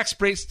giving tax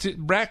breaks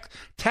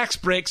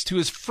to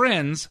his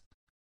friends.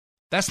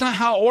 That's not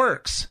how it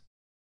works.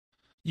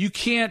 You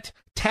can't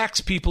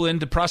tax people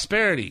into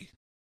prosperity.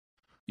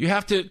 You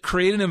have to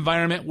create an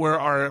environment where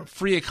our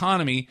free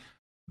economy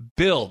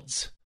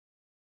builds.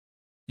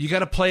 You got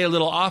to play a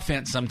little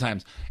offense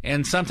sometimes.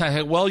 And sometimes,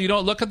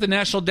 look at the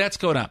national debt's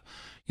going up.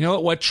 You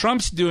know what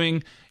Trump's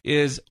doing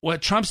as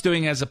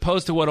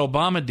opposed to what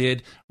Obama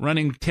did,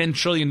 running $10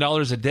 trillion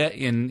of debt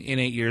in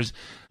 8 years.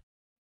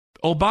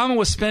 Obama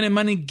was spending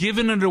money,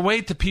 giving it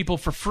away to people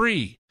for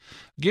free,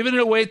 giving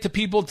it away to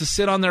people to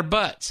sit on their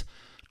butts.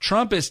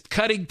 Trump is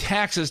cutting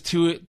taxes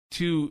to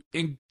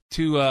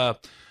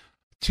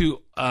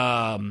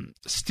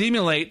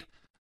stimulate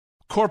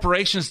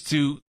corporations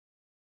to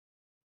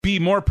be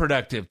more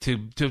productive,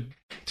 to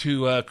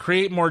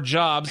create more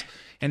jobs,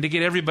 and to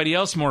get everybody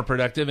else more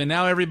productive. And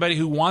now everybody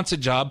who wants a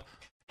job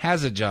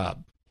has a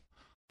job.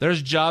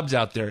 There's jobs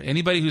out there.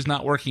 Anybody who's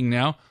not working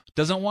now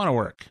doesn't want to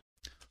work.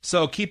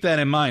 So keep that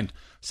in mind.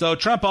 So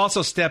Trump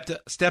also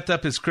stepped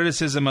up his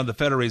criticism of the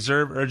Federal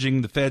Reserve,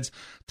 urging the Feds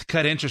to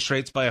cut interest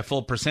rates by a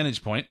full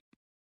percentage point.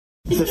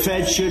 The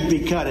Fed should be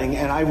cutting,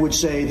 and I would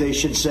say they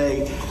should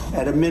say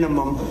at a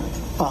minimum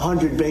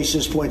 100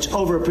 basis points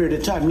over a period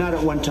of time, not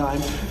at one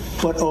time,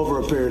 but over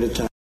a period of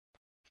time.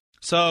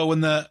 So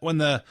when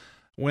the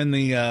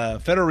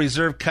Federal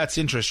Reserve cuts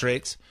interest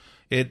rates,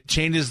 it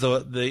changes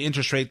the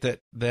interest rate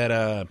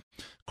that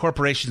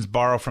corporations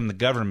borrow from the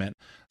government.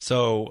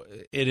 So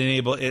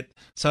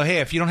So hey,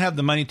 if you don't have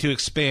the money to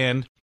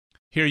expand,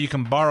 here you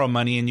can borrow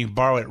money, and you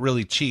borrow it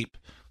really cheap.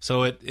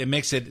 So it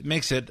makes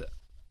it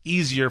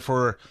easier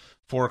for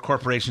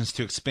corporations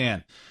to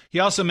expand. He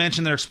also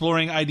mentioned they're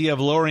exploring the idea of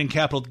lowering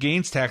capital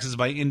gains taxes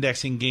by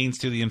indexing gains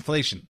to the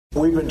inflation.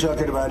 We've been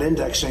talking about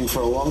indexing for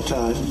a long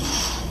time,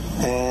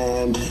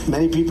 and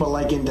many people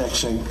like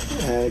indexing.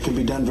 It can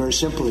be done very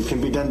simply. It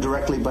can be done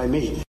directly by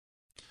me.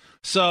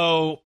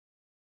 So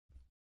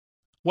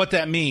what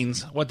that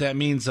means,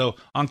 so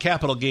on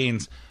capital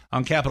gains,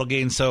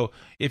 so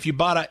if you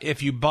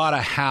bought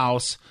a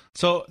house,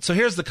 so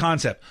here's the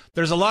concept.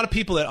 There's a lot of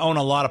people that own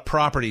a lot of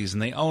properties,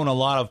 and they own a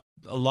lot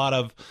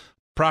of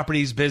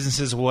properties,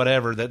 businesses,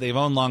 whatever, that they've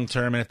owned long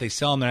term, and if they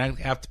sell them,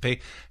 they have to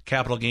pay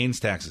capital gains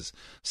taxes.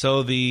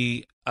 So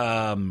the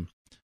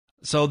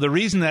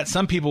reason that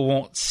some people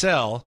won't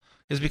sell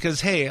is because,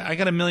 hey, I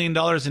got $1 million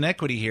in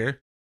equity here.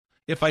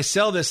 If I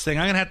sell this thing,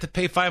 I'm going to have to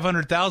pay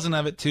 $500,000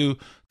 of it to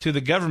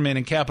the government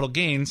in capital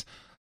gains.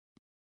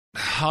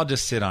 I'll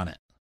just sit on it.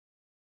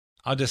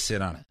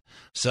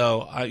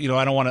 So I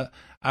don't want to.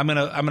 I'm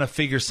gonna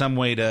figure some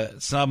way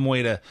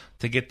to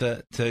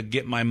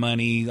get my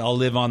money. I'll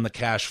live on the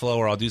cash flow,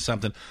 or I'll do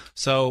something.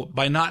 So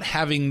by not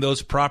having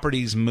those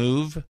properties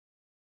move,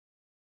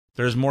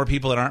 there's more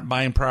people that aren't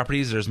buying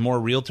properties. There's more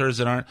realtors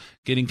that aren't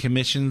getting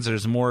commissions.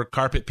 There's more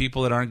carpet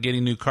people that aren't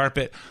getting new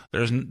carpet.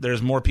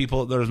 There's more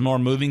people. There's more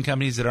moving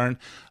companies that aren't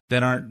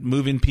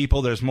moving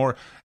people. There's more.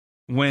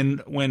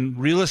 When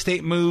real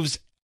estate moves,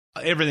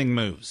 everything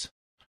moves.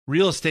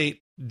 Real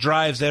estate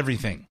drives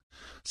everything.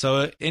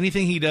 So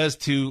anything he does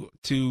to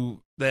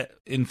that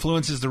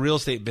influences the real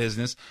estate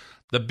business,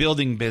 the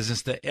building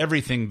business, the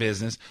everything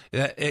business,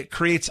 it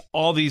creates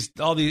all these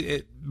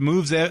it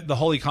moves the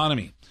whole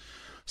economy.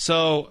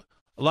 So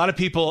a lot of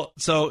people.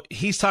 So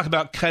he's talking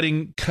about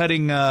cutting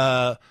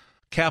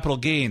capital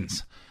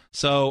gains.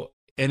 So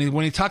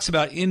when he talks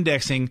about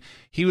indexing,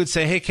 he would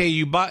say, "Hey, Kay,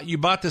 you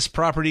bought this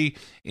property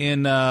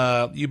in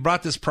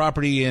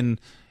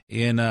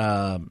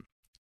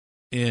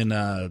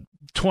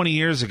 20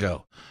 years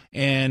ago,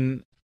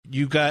 and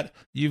you've got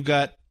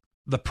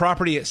the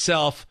property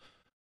itself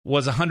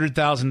was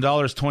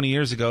 $100,000 20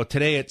 years ago.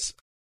 Today it's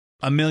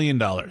 $1 million,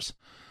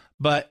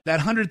 but that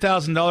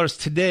 $100,000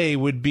 today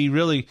would be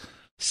really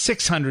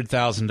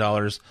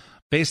 $600,000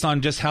 based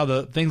on just how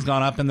the thing's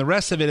gone up, and the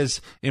rest of it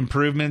is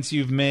improvements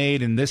you've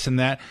made and this and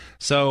that.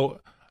 So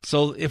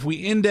if we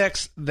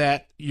index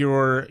that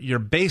your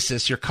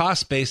basis, your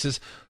cost basis,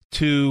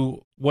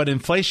 to what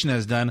inflation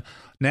has done,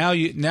 now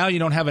you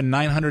don't have a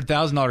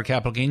 $900,000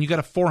 capital gain. You got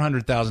a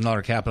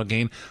 $400,000 capital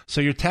gain.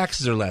 So your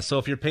taxes are less. So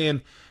if you're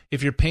paying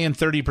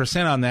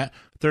 30% on that,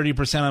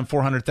 30% on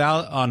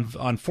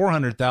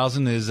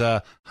 400,000 is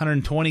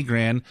 120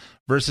 grand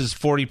versus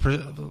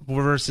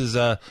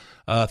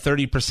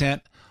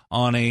 30%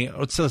 on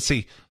let's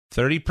see,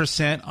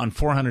 30% on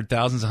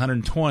 400,000 is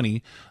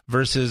 120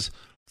 versus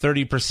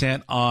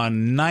 30%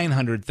 on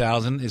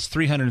 900,000 is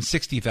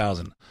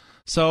 360,000.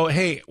 So,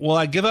 hey, will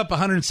I give up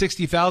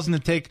 $160,000 to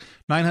take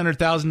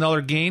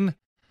 $900,000 gain?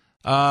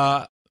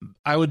 I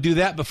would do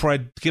that before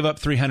I give up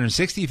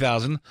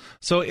 $360,000.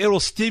 So it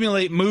will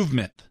stimulate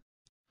movement.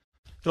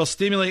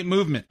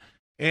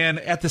 And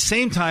at the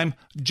same time,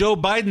 Joe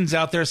Biden's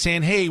out there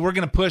saying, hey, we're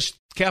going to push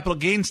capital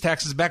gains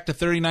taxes back to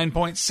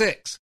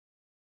 39.6.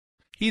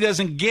 He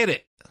doesn't get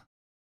it.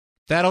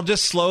 That'll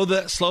just slow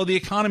the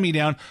economy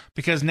down,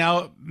 because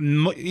now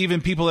even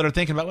people that are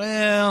thinking about,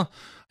 well,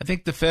 I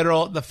think the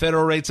federal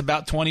rate's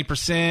about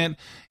 20%,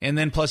 and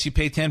then plus you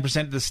pay 10%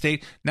 to the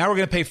state. Now we're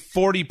going to pay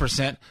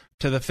 40%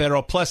 to the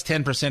federal plus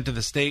 10% to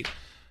the state.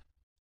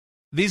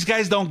 These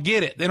guys don't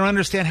get it. They don't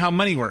understand how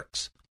money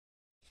works.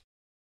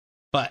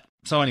 But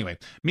so anyway,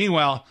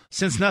 meanwhile,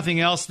 since nothing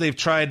else they've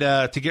tried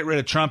to get rid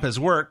of Trump has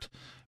worked,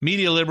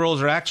 media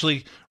liberals are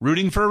actually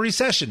rooting for a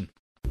recession.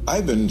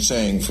 I've been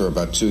saying for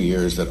about 2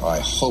 years that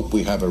I hope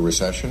we have a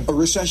recession. A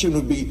recession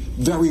would be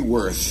very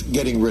worth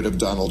getting rid of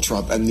Donald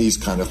Trump and these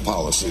kind of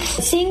policies.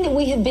 Seeing that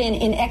we have been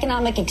in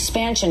economic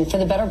expansion for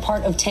the better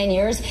part of 10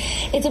 years,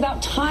 it's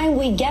about time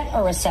we get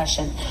a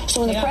recession.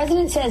 So when the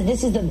president says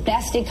this is the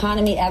best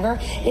economy ever,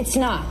 it's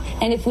not.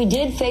 And if we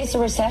did face a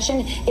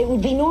recession, it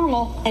would be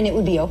normal and it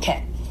would be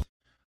okay.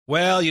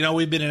 Well,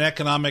 we've been in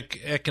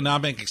economic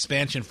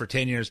expansion for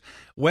 10 years.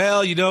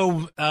 Well,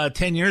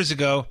 10 years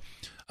ago,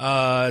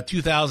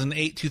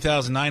 2008,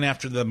 2009,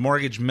 after the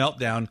mortgage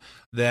meltdown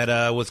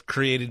that was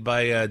created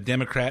by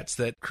Democrats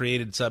that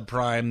created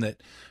subprime,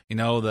 that,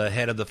 the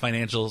head of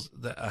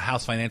the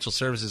House Financial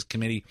Services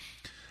Committee,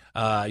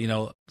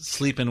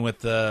 sleeping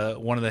with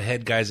one of the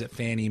head guys at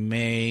Fannie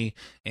Mae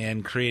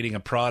and creating a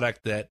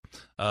product that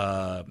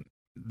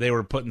they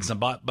were putting some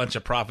bunch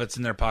of profits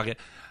in their pocket.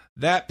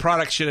 That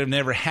product should have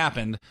never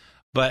happened.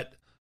 But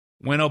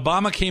when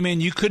Obama came in,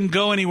 you couldn't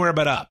go anywhere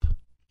but up.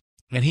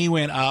 And he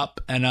went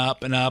up and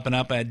up and up and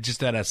up, and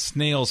just at a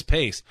snail's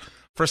pace.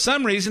 For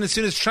some reason, as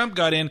soon as Trump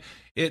got in,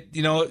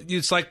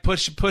 it's like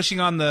pushing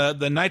on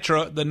the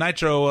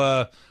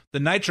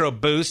nitro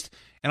boost,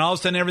 and all of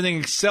a sudden everything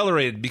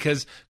accelerated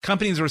because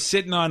companies were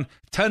sitting on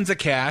tons of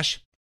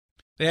cash.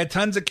 They had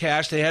tons of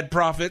cash, they had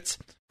profits,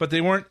 but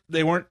they weren't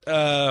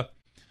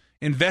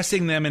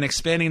investing them in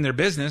expanding their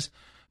business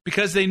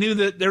because they knew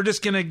that they're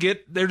just going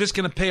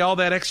to pay all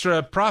that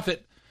extra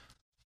profit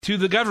to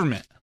the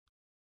government.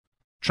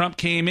 Trump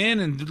came in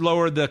and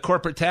lowered the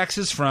corporate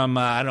taxes from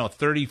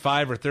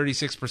 35 or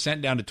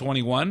 36% down to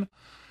 21%,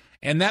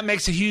 and that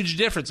makes a huge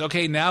difference.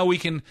 Okay, now we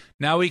can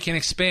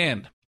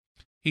expand.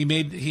 He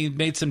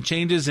made some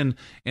changes in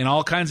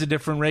all kinds of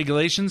different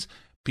regulations.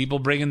 People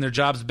bringing their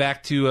jobs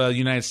back to the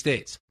United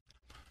States.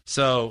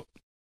 So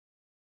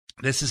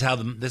this is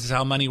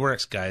how money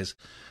works, guys.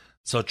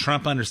 So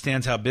Trump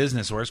understands how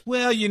business works.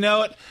 Well,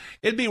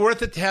 it'd be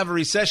worth it to have a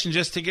recession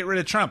just to get rid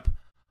of Trump.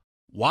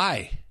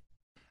 Why?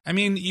 I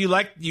mean,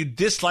 you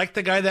dislike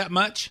the guy that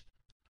much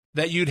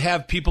that you'd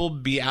have people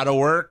be out of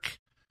work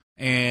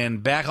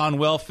and back on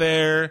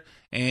welfare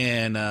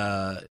and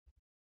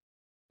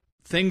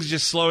things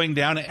just slowing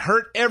down. It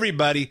hurt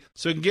everybody,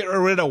 so you can get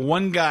rid of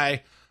one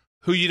guy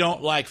who you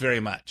don't like very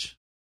much.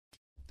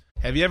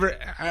 Have you ever?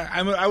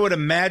 I would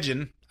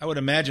imagine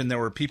there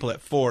were people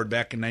at Ford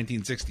back in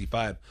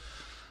 1965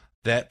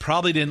 that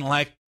probably didn't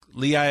like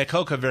Lee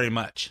Iacocca very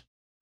much.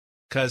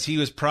 Because he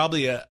was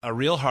probably a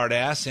real hard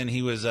ass, and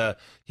he was a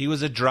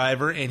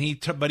driver, and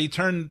but he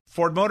turned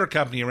Ford Motor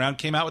Company around,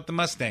 came out with the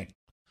Mustang,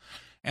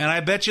 and I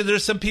bet you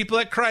there's some people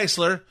at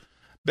Chrysler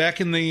back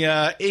in the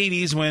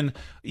 80s when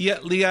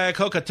Lee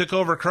Iacocca took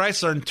over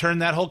Chrysler and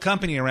turned that whole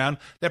company around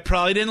that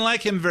probably didn't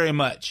like him very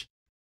much,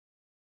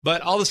 but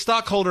all the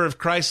stockholder of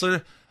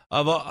Chrysler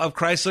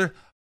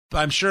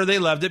I'm sure they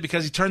loved it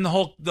because he turned the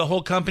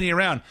whole company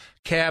around.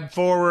 Cab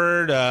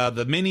forward,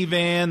 the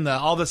minivan,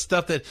 all the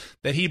stuff that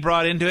he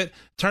brought into it,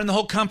 turned the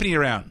whole company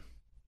around.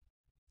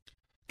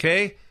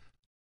 Okay?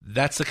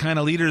 That's the kind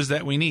of leaders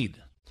that we need.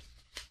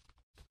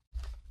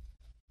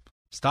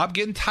 Stop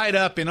getting tied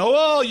up in,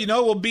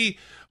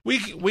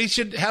 we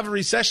should have a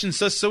recession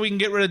so we can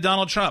get rid of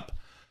Donald Trump.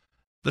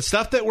 The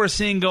stuff that we're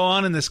seeing go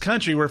on in this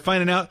country, we're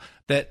finding out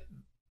that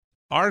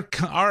our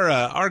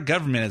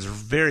government is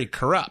very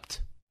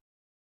corrupt.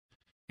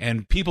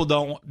 And people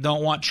don't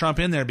want Trump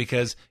in there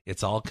because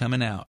it's all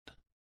coming out.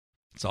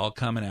 It's all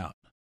coming out.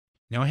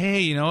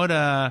 Hey, you know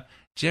what?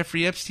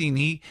 Jeffrey Epstein,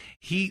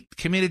 he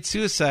committed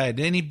suicide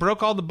and he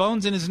broke all the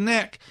bones in his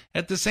neck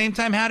at the same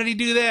time. How did he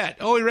do that?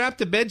 Oh, he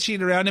wrapped a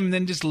bedsheet around him and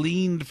then just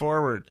leaned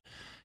forward.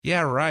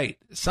 Yeah, right.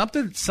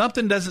 Something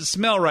doesn't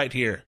smell right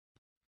here.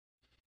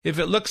 If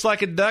it looks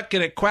like a duck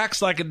and it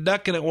quacks like a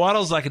duck and it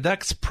waddles like a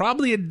duck, it's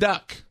probably a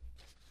duck.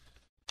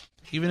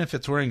 Even if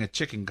it's wearing a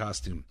chicken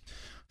costume.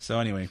 So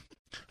anyway.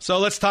 So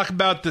let's talk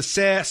about the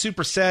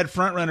super sad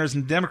frontrunners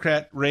in the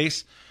Democrat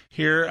race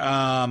here.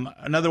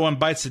 Another one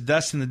bites the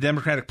dust in the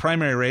Democratic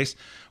primary race.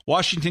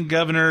 Washington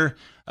Governor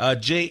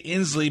Jay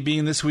Inslee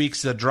being this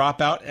week's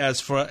dropout.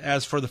 As for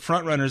the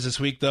frontrunners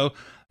this week, though,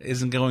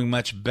 isn't going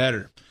much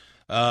better.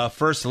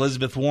 First,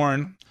 Elizabeth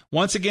Warren,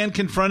 once again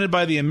confronted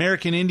by the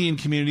American Indian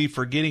community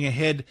for getting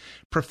ahead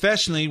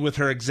professionally with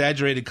her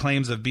exaggerated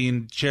claims of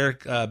having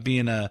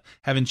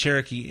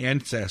Cherokee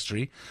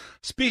ancestry.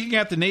 Speaking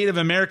at the Native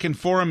American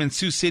Forum in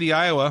Sioux City,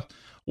 Iowa,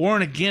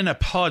 Warren again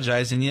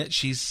apologized, and yet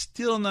she's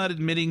still not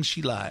admitting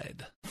she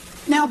lied.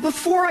 Now,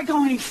 before I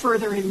go any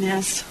further in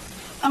this,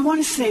 I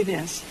want to say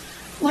this.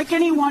 Like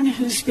anyone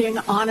who's being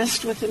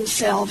honest with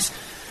themselves,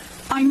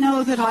 I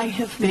know that I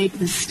have made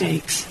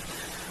mistakes.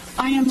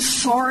 I am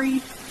sorry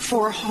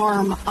for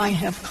harm I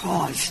have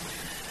caused.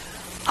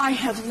 I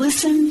have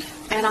listened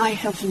and I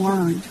have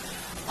learned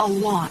a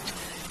lot.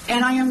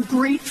 And I am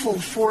grateful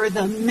for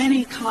the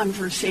many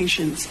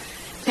conversations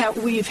that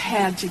we've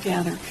had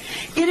together.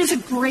 It is a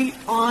great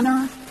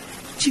honor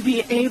to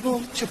be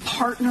able to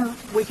partner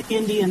with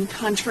Indian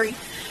country.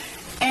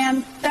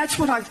 And that's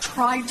what I've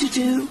tried to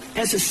do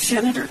as a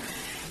senator.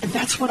 And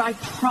that's what I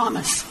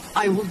promise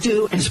I will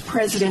do as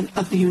President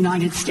of the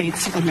United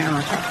States of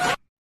America.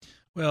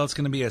 Well, it's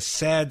going to be a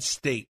sad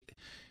state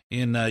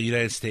in the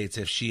United States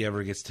if she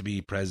ever gets to be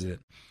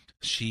president.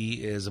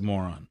 She is a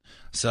moron.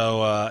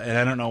 So, and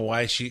I don't know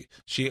why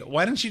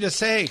why didn't she just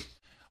say,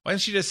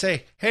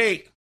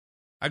 hey,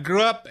 I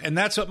grew up and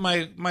that's what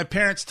my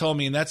parents told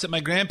me and that's what my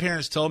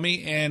grandparents told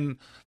me and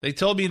they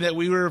told me that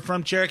we were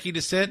from Cherokee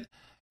descent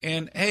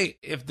And hey,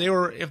 if they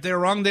were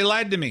wrong, they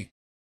lied to me.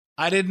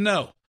 I didn't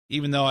know,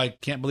 even though I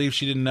can't believe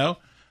she didn't know.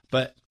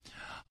 But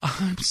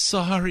I'm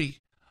sorry.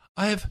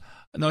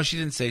 No, she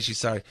didn't say she's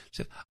sorry.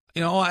 She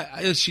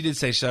said, she did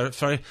say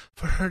sorry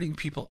for hurting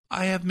people.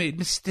 I have made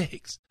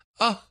mistakes.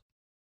 Oh,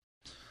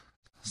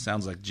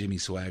 sounds like Jimmy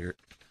Swaggart.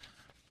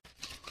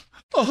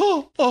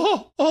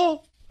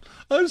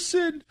 I've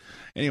sinned.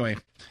 Anyway,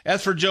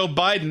 as for Joe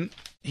Biden,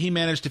 he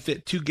managed to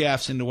fit 2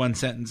 gaffes into one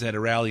sentence at a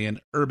rally in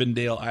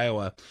Urbandale,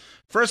 Iowa.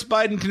 First,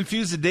 Biden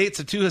confused the dates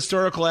of 2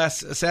 historical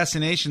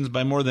assassinations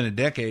by more than a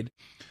decade.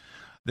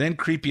 Then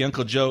creepy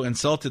Uncle Joe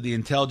insulted the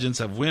intelligence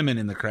of women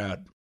in the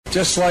crowd.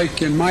 Just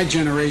like in my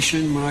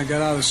generation, when I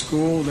got out of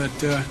school,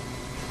 that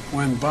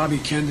when Bobby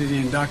Kennedy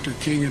and Dr.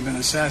 King had been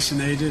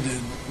assassinated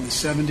in the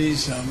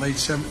 70s, late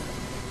 70s,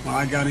 when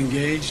I got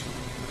engaged,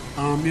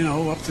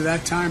 up to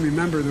that time,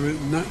 remember, there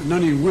was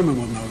none of you women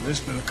will know this,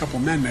 but a couple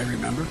men may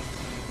remember.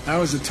 That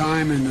was a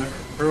time in the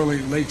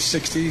late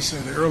 60s,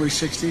 or the early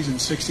 60s and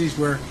 60s,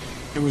 where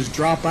it was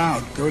drop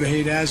out, go to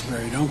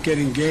Haight-Ashbury, don't get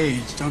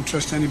engaged, don't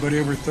trust anybody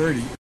over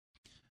 30.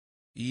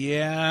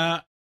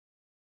 Yeah,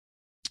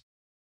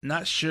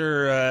 not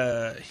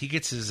sure he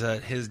gets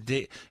his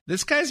date.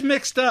 This guy's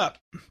mixed up.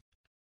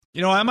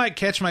 I might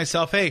catch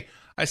myself, hey,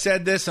 I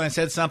said this and I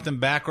said something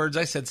backwards.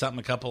 I said something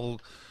a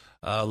couple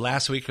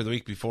last week or the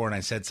week before, and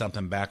I said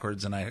something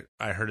backwards, and I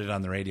heard it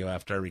on the radio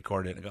after I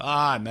recorded it. And I go,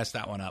 I messed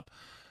that one up.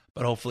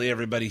 But hopefully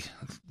everybody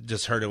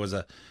just heard it was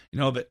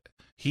but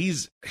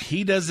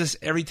he does this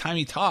every time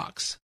he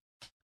talks.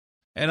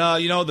 And,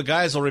 the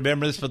guys will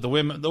remember this, but the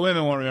women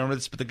won't remember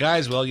this, but the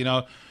guys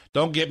will,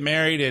 don't get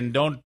married and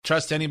don't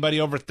trust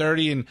anybody over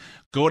 30 and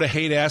go to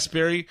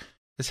Haight-Ashbury.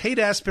 Is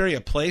Haight-Ashbury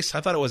a place?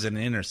 I thought it was an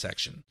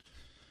intersection.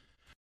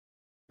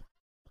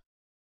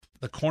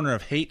 The corner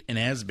of Haight and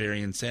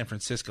Asbury in San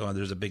Francisco, and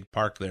there's a big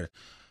park there.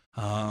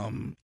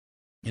 Tune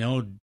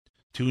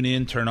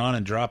in, turn on,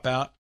 and drop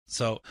out.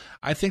 So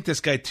I think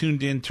this guy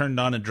tuned in, turned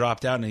on, and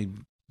dropped out, and he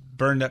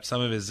burned up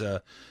some of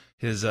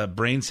his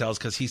brain cells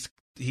because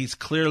he's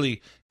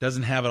clearly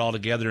doesn't have it all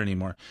together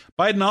anymore.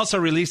 Biden also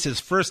released his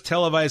first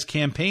televised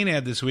campaign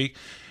ad this week.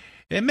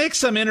 It makes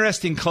some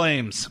interesting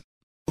claims.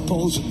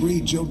 Polls agree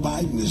Joe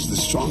Biden is the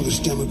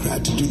strongest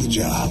Democrat to do the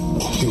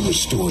job. He'll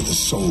restore the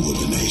soul of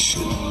the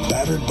nation.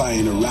 Battered by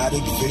an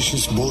erratic,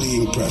 vicious,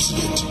 bullying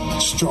president.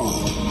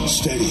 Strong,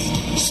 steady,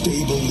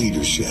 stable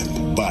leadership.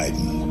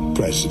 Biden,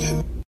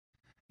 president.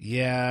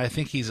 Yeah, I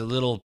think he's a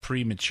little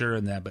premature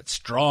in that, but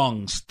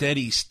strong,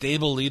 steady,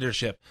 stable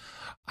leadership.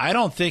 I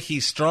don't think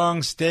he's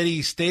strong,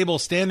 steady, stable,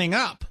 standing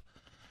up.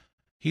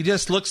 He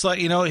just looks like,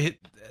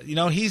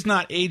 he's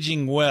not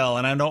aging well,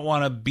 and I don't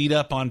want to beat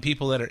up on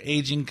people that are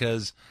aging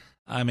because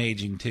I'm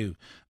aging too.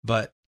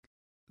 But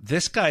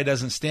this guy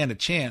doesn't stand a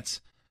chance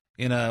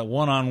in a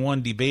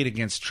one-on-one debate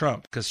against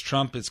Trump because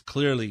Trump is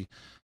clearly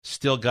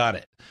still got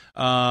it.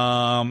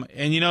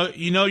 And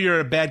you're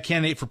a bad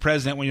candidate for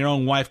president when your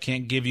own wife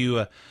can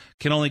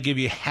only give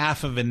you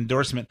half of an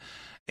endorsement.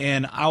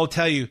 And I will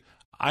tell you,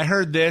 I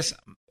heard this.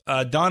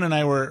 Dawn and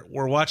I were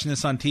watching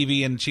this on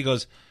TV, and she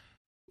goes,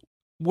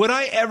 "Would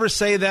I ever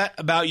say that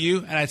about you?"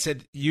 And I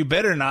said, "You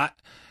better not."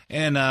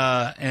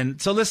 And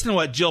so listen to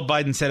what Jill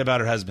Biden said about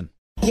her husband.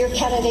 Your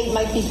candidate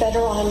might be better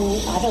on,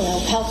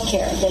 health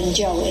care than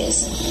Joe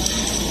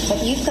is.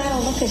 But you've got to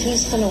look at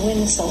who's going to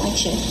win this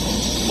election.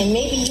 And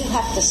maybe you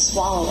have to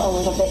swallow a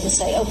little bit and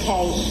say,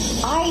 okay,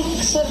 I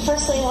sort of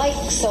personally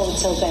like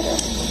so-and-so better.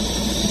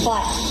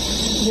 But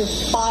your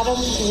bottom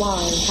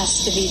line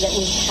has to be that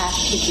we have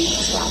to beat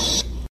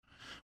Trump.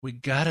 We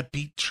got to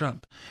beat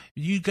Trump.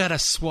 You got to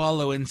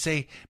swallow and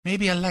say,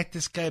 maybe I like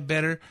this guy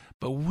better,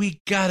 but we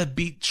got to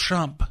beat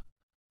Trump.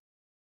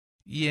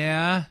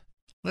 Yeah.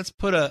 Let's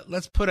put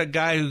a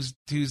guy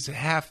who's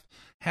half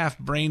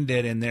brain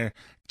dead in there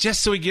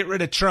just so we get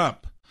rid of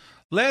Trump.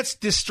 Let's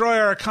destroy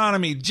our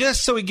economy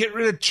just so we get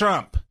rid of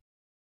Trump.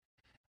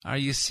 Are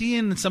you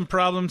seeing some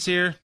problems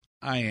here?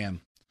 I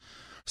am.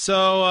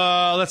 So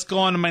let's go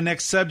on to my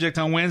next subject.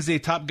 On Wednesday,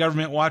 top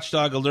government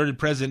watchdog alerted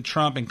President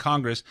Trump and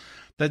Congress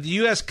that the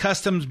U.S.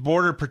 Customs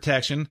Border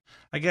Protection,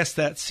 I guess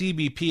that's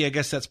CBP, I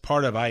guess that's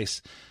part of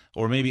ICE,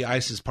 or maybe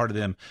ICE is part of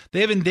them.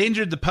 They have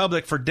endangered the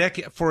public for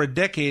a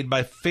decade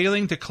by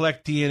failing to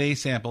collect DNA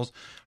samples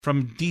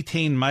from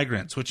detained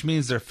migrants, which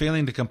means they're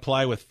failing to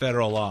comply with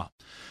federal law.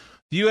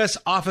 The U.S.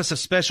 Office of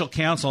Special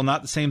Counsel,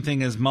 not the same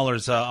thing as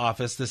Mueller's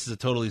office, this is a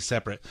totally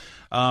separate,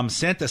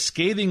 sent a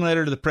scathing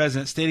letter to the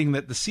president stating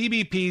that the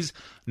CBP's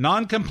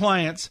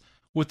noncompliance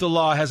with the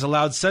law has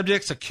allowed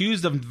subjects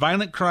accused of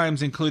violent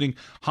crimes, including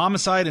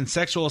homicide and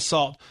sexual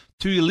assault,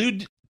 to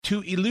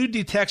elude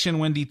detection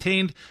when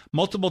detained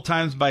multiple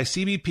times by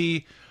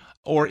CBP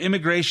or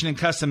Immigration and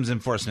Customs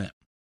Enforcement.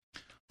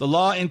 The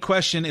law in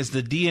question is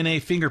the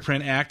DNA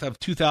Fingerprint Act of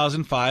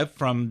 2005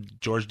 from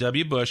George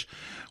W. Bush,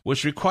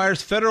 which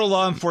requires federal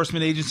law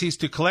enforcement agencies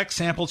to collect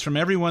samples from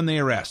everyone they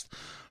arrest,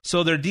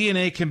 so their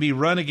DNA can be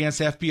run against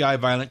FBI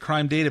violent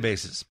crime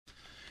databases.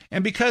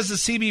 And because the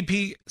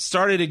CBP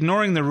started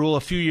ignoring the rule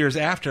a few years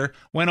after,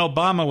 when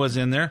Obama was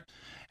in there,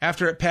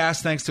 after it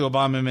passed, thanks to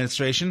Obama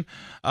administration.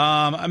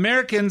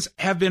 Americans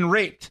have been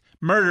raped,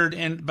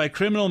 murdered by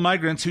criminal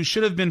migrants who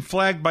should have been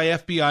flagged by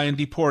FBI and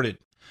deported.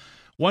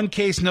 One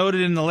case noted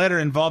in the letter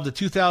involved a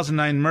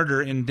 2009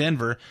 murder in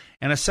Denver,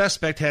 and a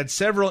suspect had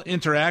several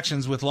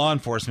interactions with law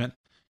enforcement.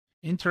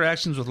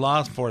 Interactions with law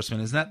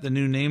enforcement, is that the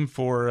new name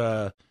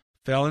for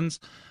felons?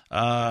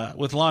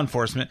 With law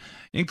enforcement,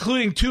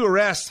 including 2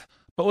 arrests,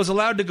 but was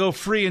allowed to go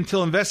free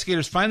until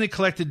investigators finally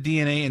collected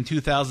DNA in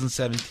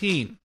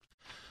 2017.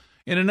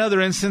 In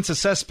another instance, a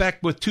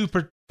suspect with 2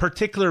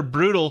 particular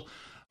brutal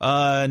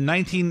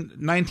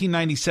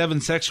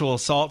 1997 sexual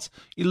assaults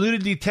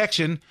eluded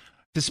detection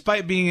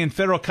despite being in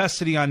federal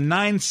custody on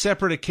 9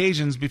 separate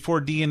occasions before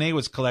DNA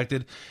was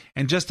collected,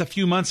 and just a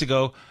few months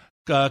ago,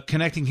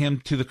 connecting him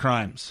to the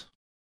crimes.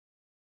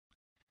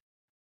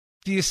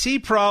 Do you see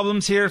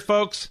problems here,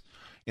 folks?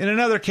 In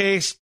another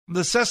case,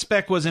 the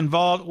suspect was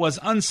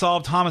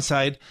unsolved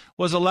homicide,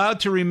 was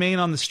allowed to remain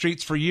on the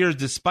streets for years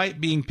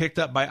despite being picked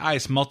up by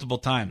ICE multiple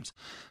times.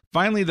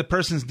 Finally, the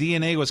person's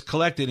DNA was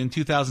collected in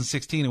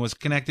 2016 and was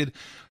connected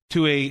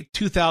to a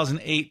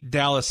 2008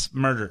 Dallas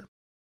murder.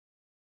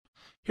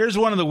 Here's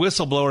one of the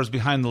whistleblowers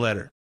behind the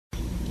letter.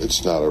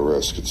 It's not a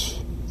risk.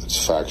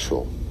 It's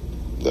factual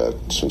that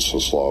since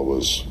this law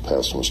was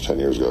passed almost 10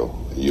 years ago,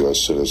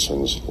 U.S.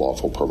 citizens,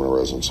 lawful permanent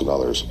residents, and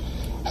others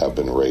have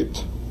been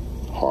raped,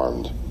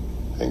 harmed,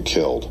 and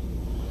killed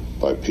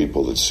by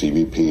people that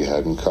CBP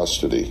had in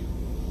custody,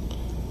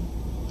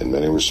 in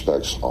many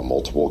respects, on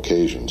multiple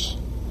occasions,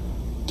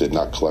 did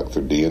not collect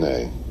their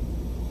DNA,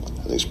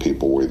 and these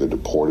people were either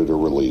deported or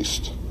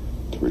released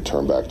to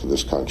return back to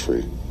this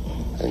country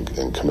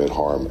and commit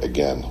harm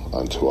again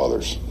unto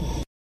others.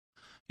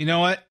 You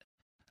know what?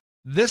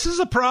 This is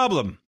a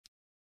problem.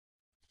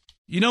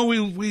 You know,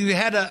 we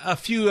had a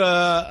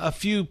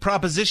few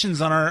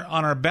propositions on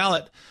our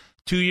ballot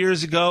 2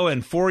 years ago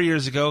and 4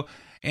 years ago,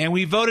 and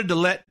we voted to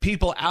let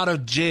people out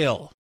of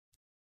jail.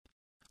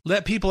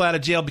 Let people out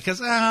of jail because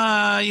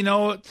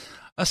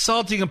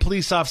assaulting a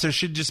police officer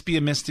should just be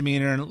a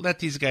misdemeanor, and let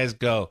these guys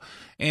go.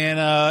 And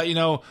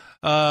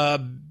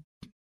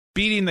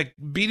beating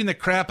the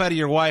crap out of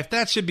your wife,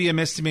 that should be a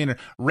misdemeanor.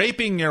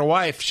 Raping your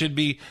wife should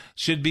be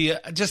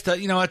just a,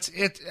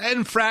 it's an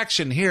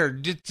infraction here,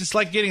 just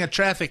like getting a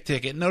traffic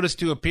ticket, notice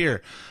to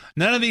appear.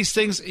 None of these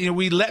things,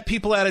 we let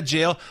people out of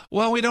jail.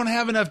 Well, we don't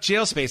have enough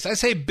jail space. I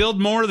say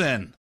build more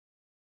then.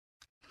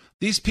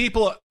 These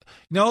people,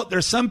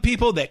 there's some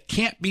people that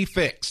can't be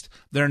fixed.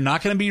 They're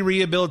not going to be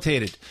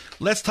rehabilitated.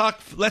 Let's talk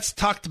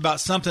about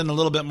something a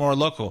little bit more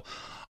local.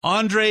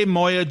 Andre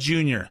Moya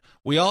Jr.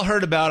 We all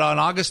heard about on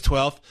August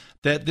 12th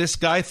that this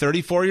guy,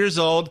 34 years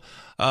old,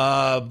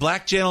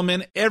 black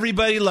gentleman,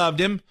 everybody loved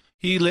him.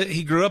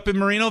 He grew up in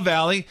Moreno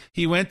Valley.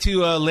 He went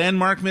to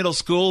Landmark Middle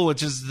School,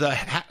 which is a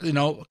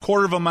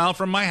quarter of a mile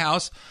from my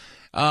house.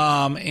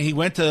 He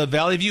went to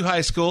Valley View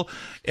High School.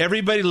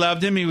 Everybody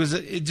loved him.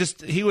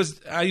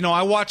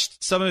 I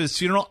watched some of his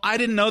funeral. I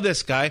didn't know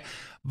this guy.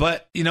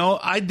 But,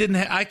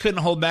 I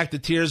couldn't hold back the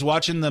tears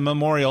watching the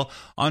memorial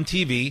on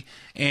TV.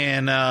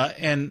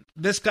 And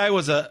this guy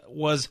was a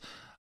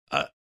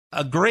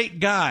great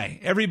guy.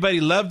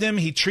 Everybody loved him.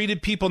 He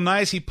treated people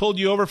nice. He pulled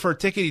you over for a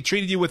ticket. He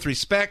treated you with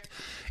respect.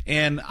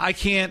 And I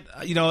can't,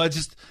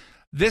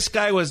 this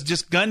guy was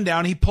just gunned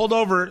down. He pulled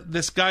over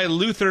this guy,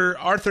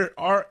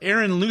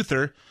 Aaron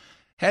Luther,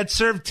 had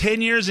served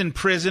 10 years in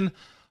prison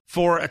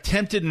for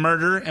attempted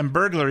murder and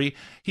burglary.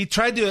 He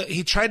tried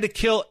to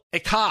kill a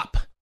cop.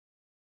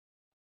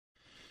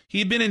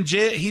 He'd been in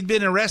jail. He'd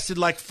been arrested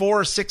like 4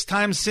 or 6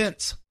 times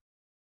since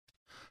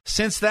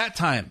that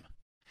time,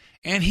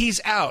 and he's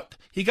out.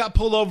 He got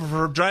pulled over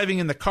for driving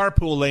in the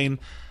carpool lane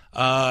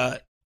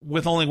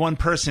with only one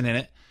person in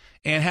it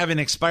and having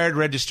expired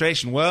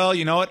registration. Well,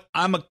 you know what?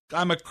 I'm a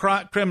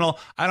criminal.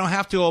 I don't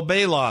have to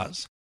obey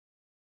laws,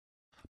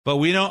 but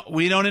we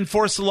don't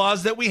enforce the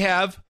laws that we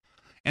have,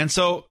 and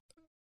so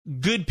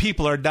good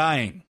people are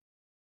dying.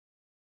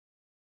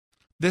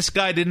 This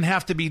guy didn't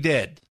have to be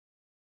dead.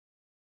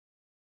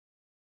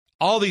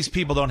 All these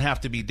people don't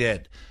have to be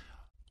dead.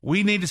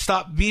 We need to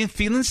stop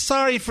feeling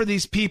sorry for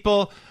these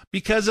people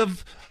because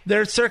of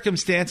their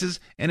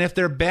circumstances. And if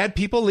they're bad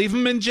people, leave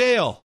them in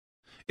jail.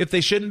 If they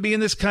shouldn't be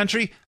in this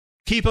country,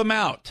 keep them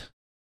out.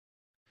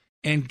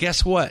 And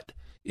guess what?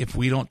 If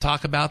we don't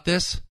talk about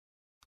this,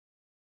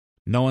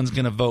 no one's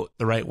going to vote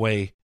the right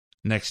way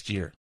next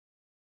year.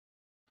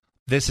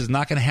 This is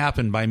not going to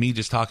happen by me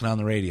just talking on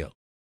the radio.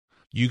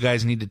 You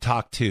guys need to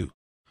talk too.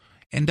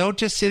 And don't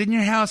just sit in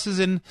your houses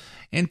and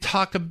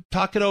talk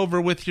it over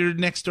with your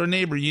next door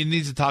neighbor. You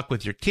need to talk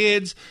with your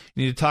kids.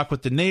 You need to talk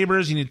with the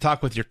neighbors. You need to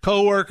talk with your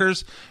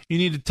coworkers. You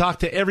need to talk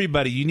to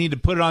everybody. You need to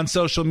put it on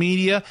social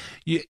media.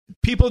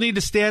 People need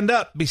to stand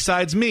up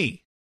besides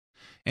me,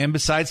 and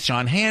besides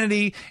Sean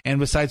Hannity, and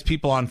besides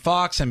people on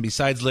Fox, and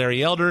besides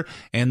Larry Elder,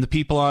 and the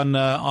people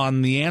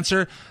on The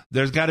Answer.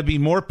 There's got to be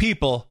more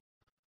people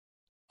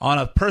on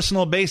a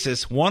personal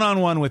basis,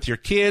 one-on-one with your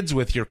kids,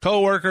 with your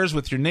coworkers,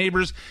 with your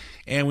neighbors,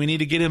 and we need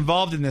to get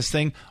involved in this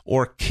thing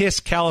or kiss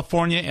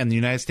California and the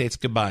United States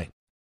goodbye.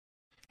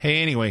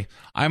 Hey, anyway,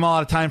 I'm all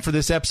out of time for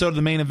this episode of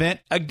The Main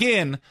Event.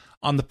 Again,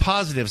 on the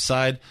positive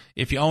side,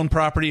 if you own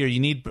property or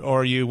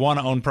you want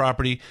to own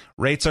property,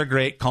 rates are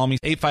great. Call me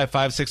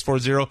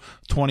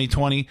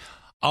 855-640-2020.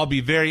 I'll be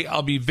very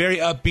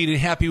upbeat and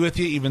happy with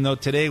you, even though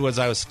today I was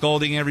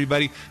scolding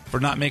everybody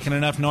for not making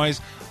enough noise.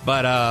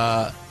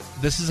 But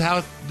this is how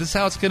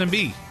it's going to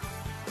be.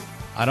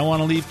 I don't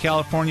want to leave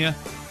California,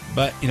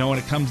 but when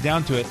it comes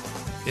down to it,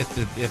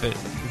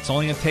 it's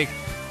only going to take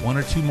one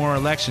or two more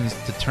elections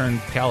to turn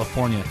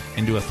California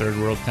into a third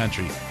world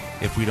country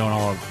if we don't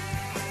all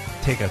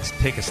take a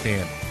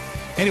stand.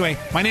 Anyway,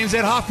 my name's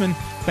Ed Hoffman.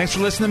 Thanks for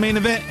listening to The Main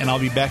Event, and I'll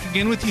be back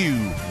again with you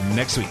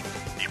next week.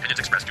 The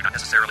opinions expressed do not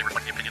necessarily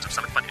reflect the opinions of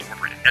Summit Funding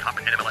Incorporated. Ed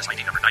Hoffman, NMLS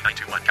ID number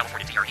 9921,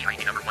 California DRE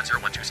ID number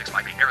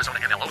 1012658, Arizona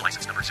MLO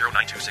license number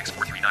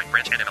 0926439,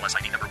 Branch NMLS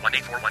ID number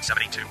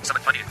 1841782,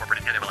 Summit Funding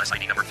Incorporated, NMLS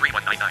ID number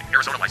 3199,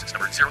 Arizona license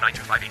number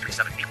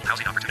 0925837, Equal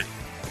Housing Opportunity.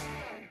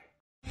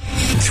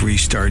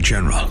 3-star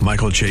General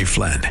Michael J.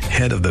 Flynn,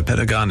 head of the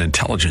Pentagon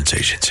Intelligence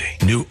Agency,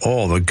 knew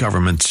all the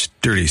government's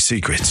dirty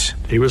secrets.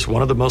 He was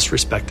one of the most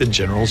respected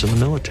generals in the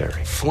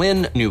military.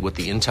 Flynn knew what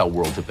the intel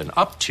world had been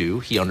up to.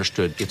 He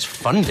understood its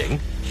funding.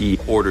 He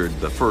ordered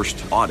the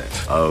first audit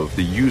of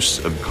the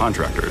use of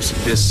contractors.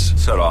 This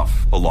set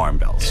off alarm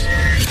bells.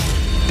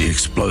 The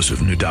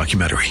explosive new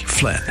documentary,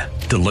 Flynn,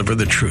 Deliver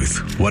the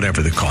Truth,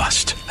 Whatever the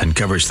Cost,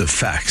 uncovers the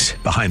facts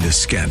behind this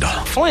scandal.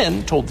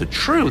 Flynn told the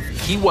truth.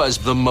 He was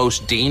the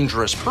most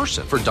dangerous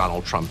person for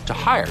Donald Trump to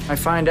hire. I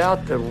find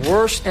out the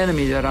worst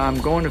enemy that I'm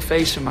going to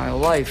face in my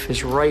life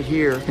is right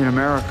here in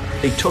America.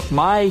 They took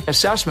my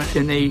assessment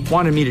and they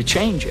wanted me to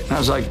change it. And I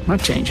was like, I'm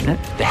not changing it.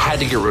 They had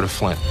to get rid of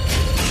Flynn.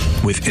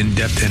 With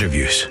in-depth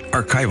interviews,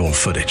 archival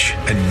footage,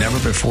 and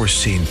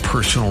never-before-seen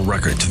personal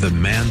records of the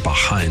man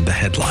behind the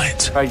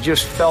headlines. I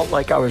just felt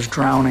like I was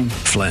drowning.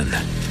 Flynn,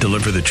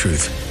 Deliver the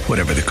Truth,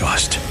 Whatever the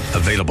Cost.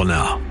 Available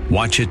now.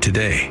 Watch it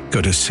today.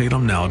 Go to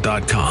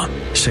salemnow.com.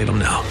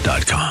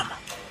 salemnow.com.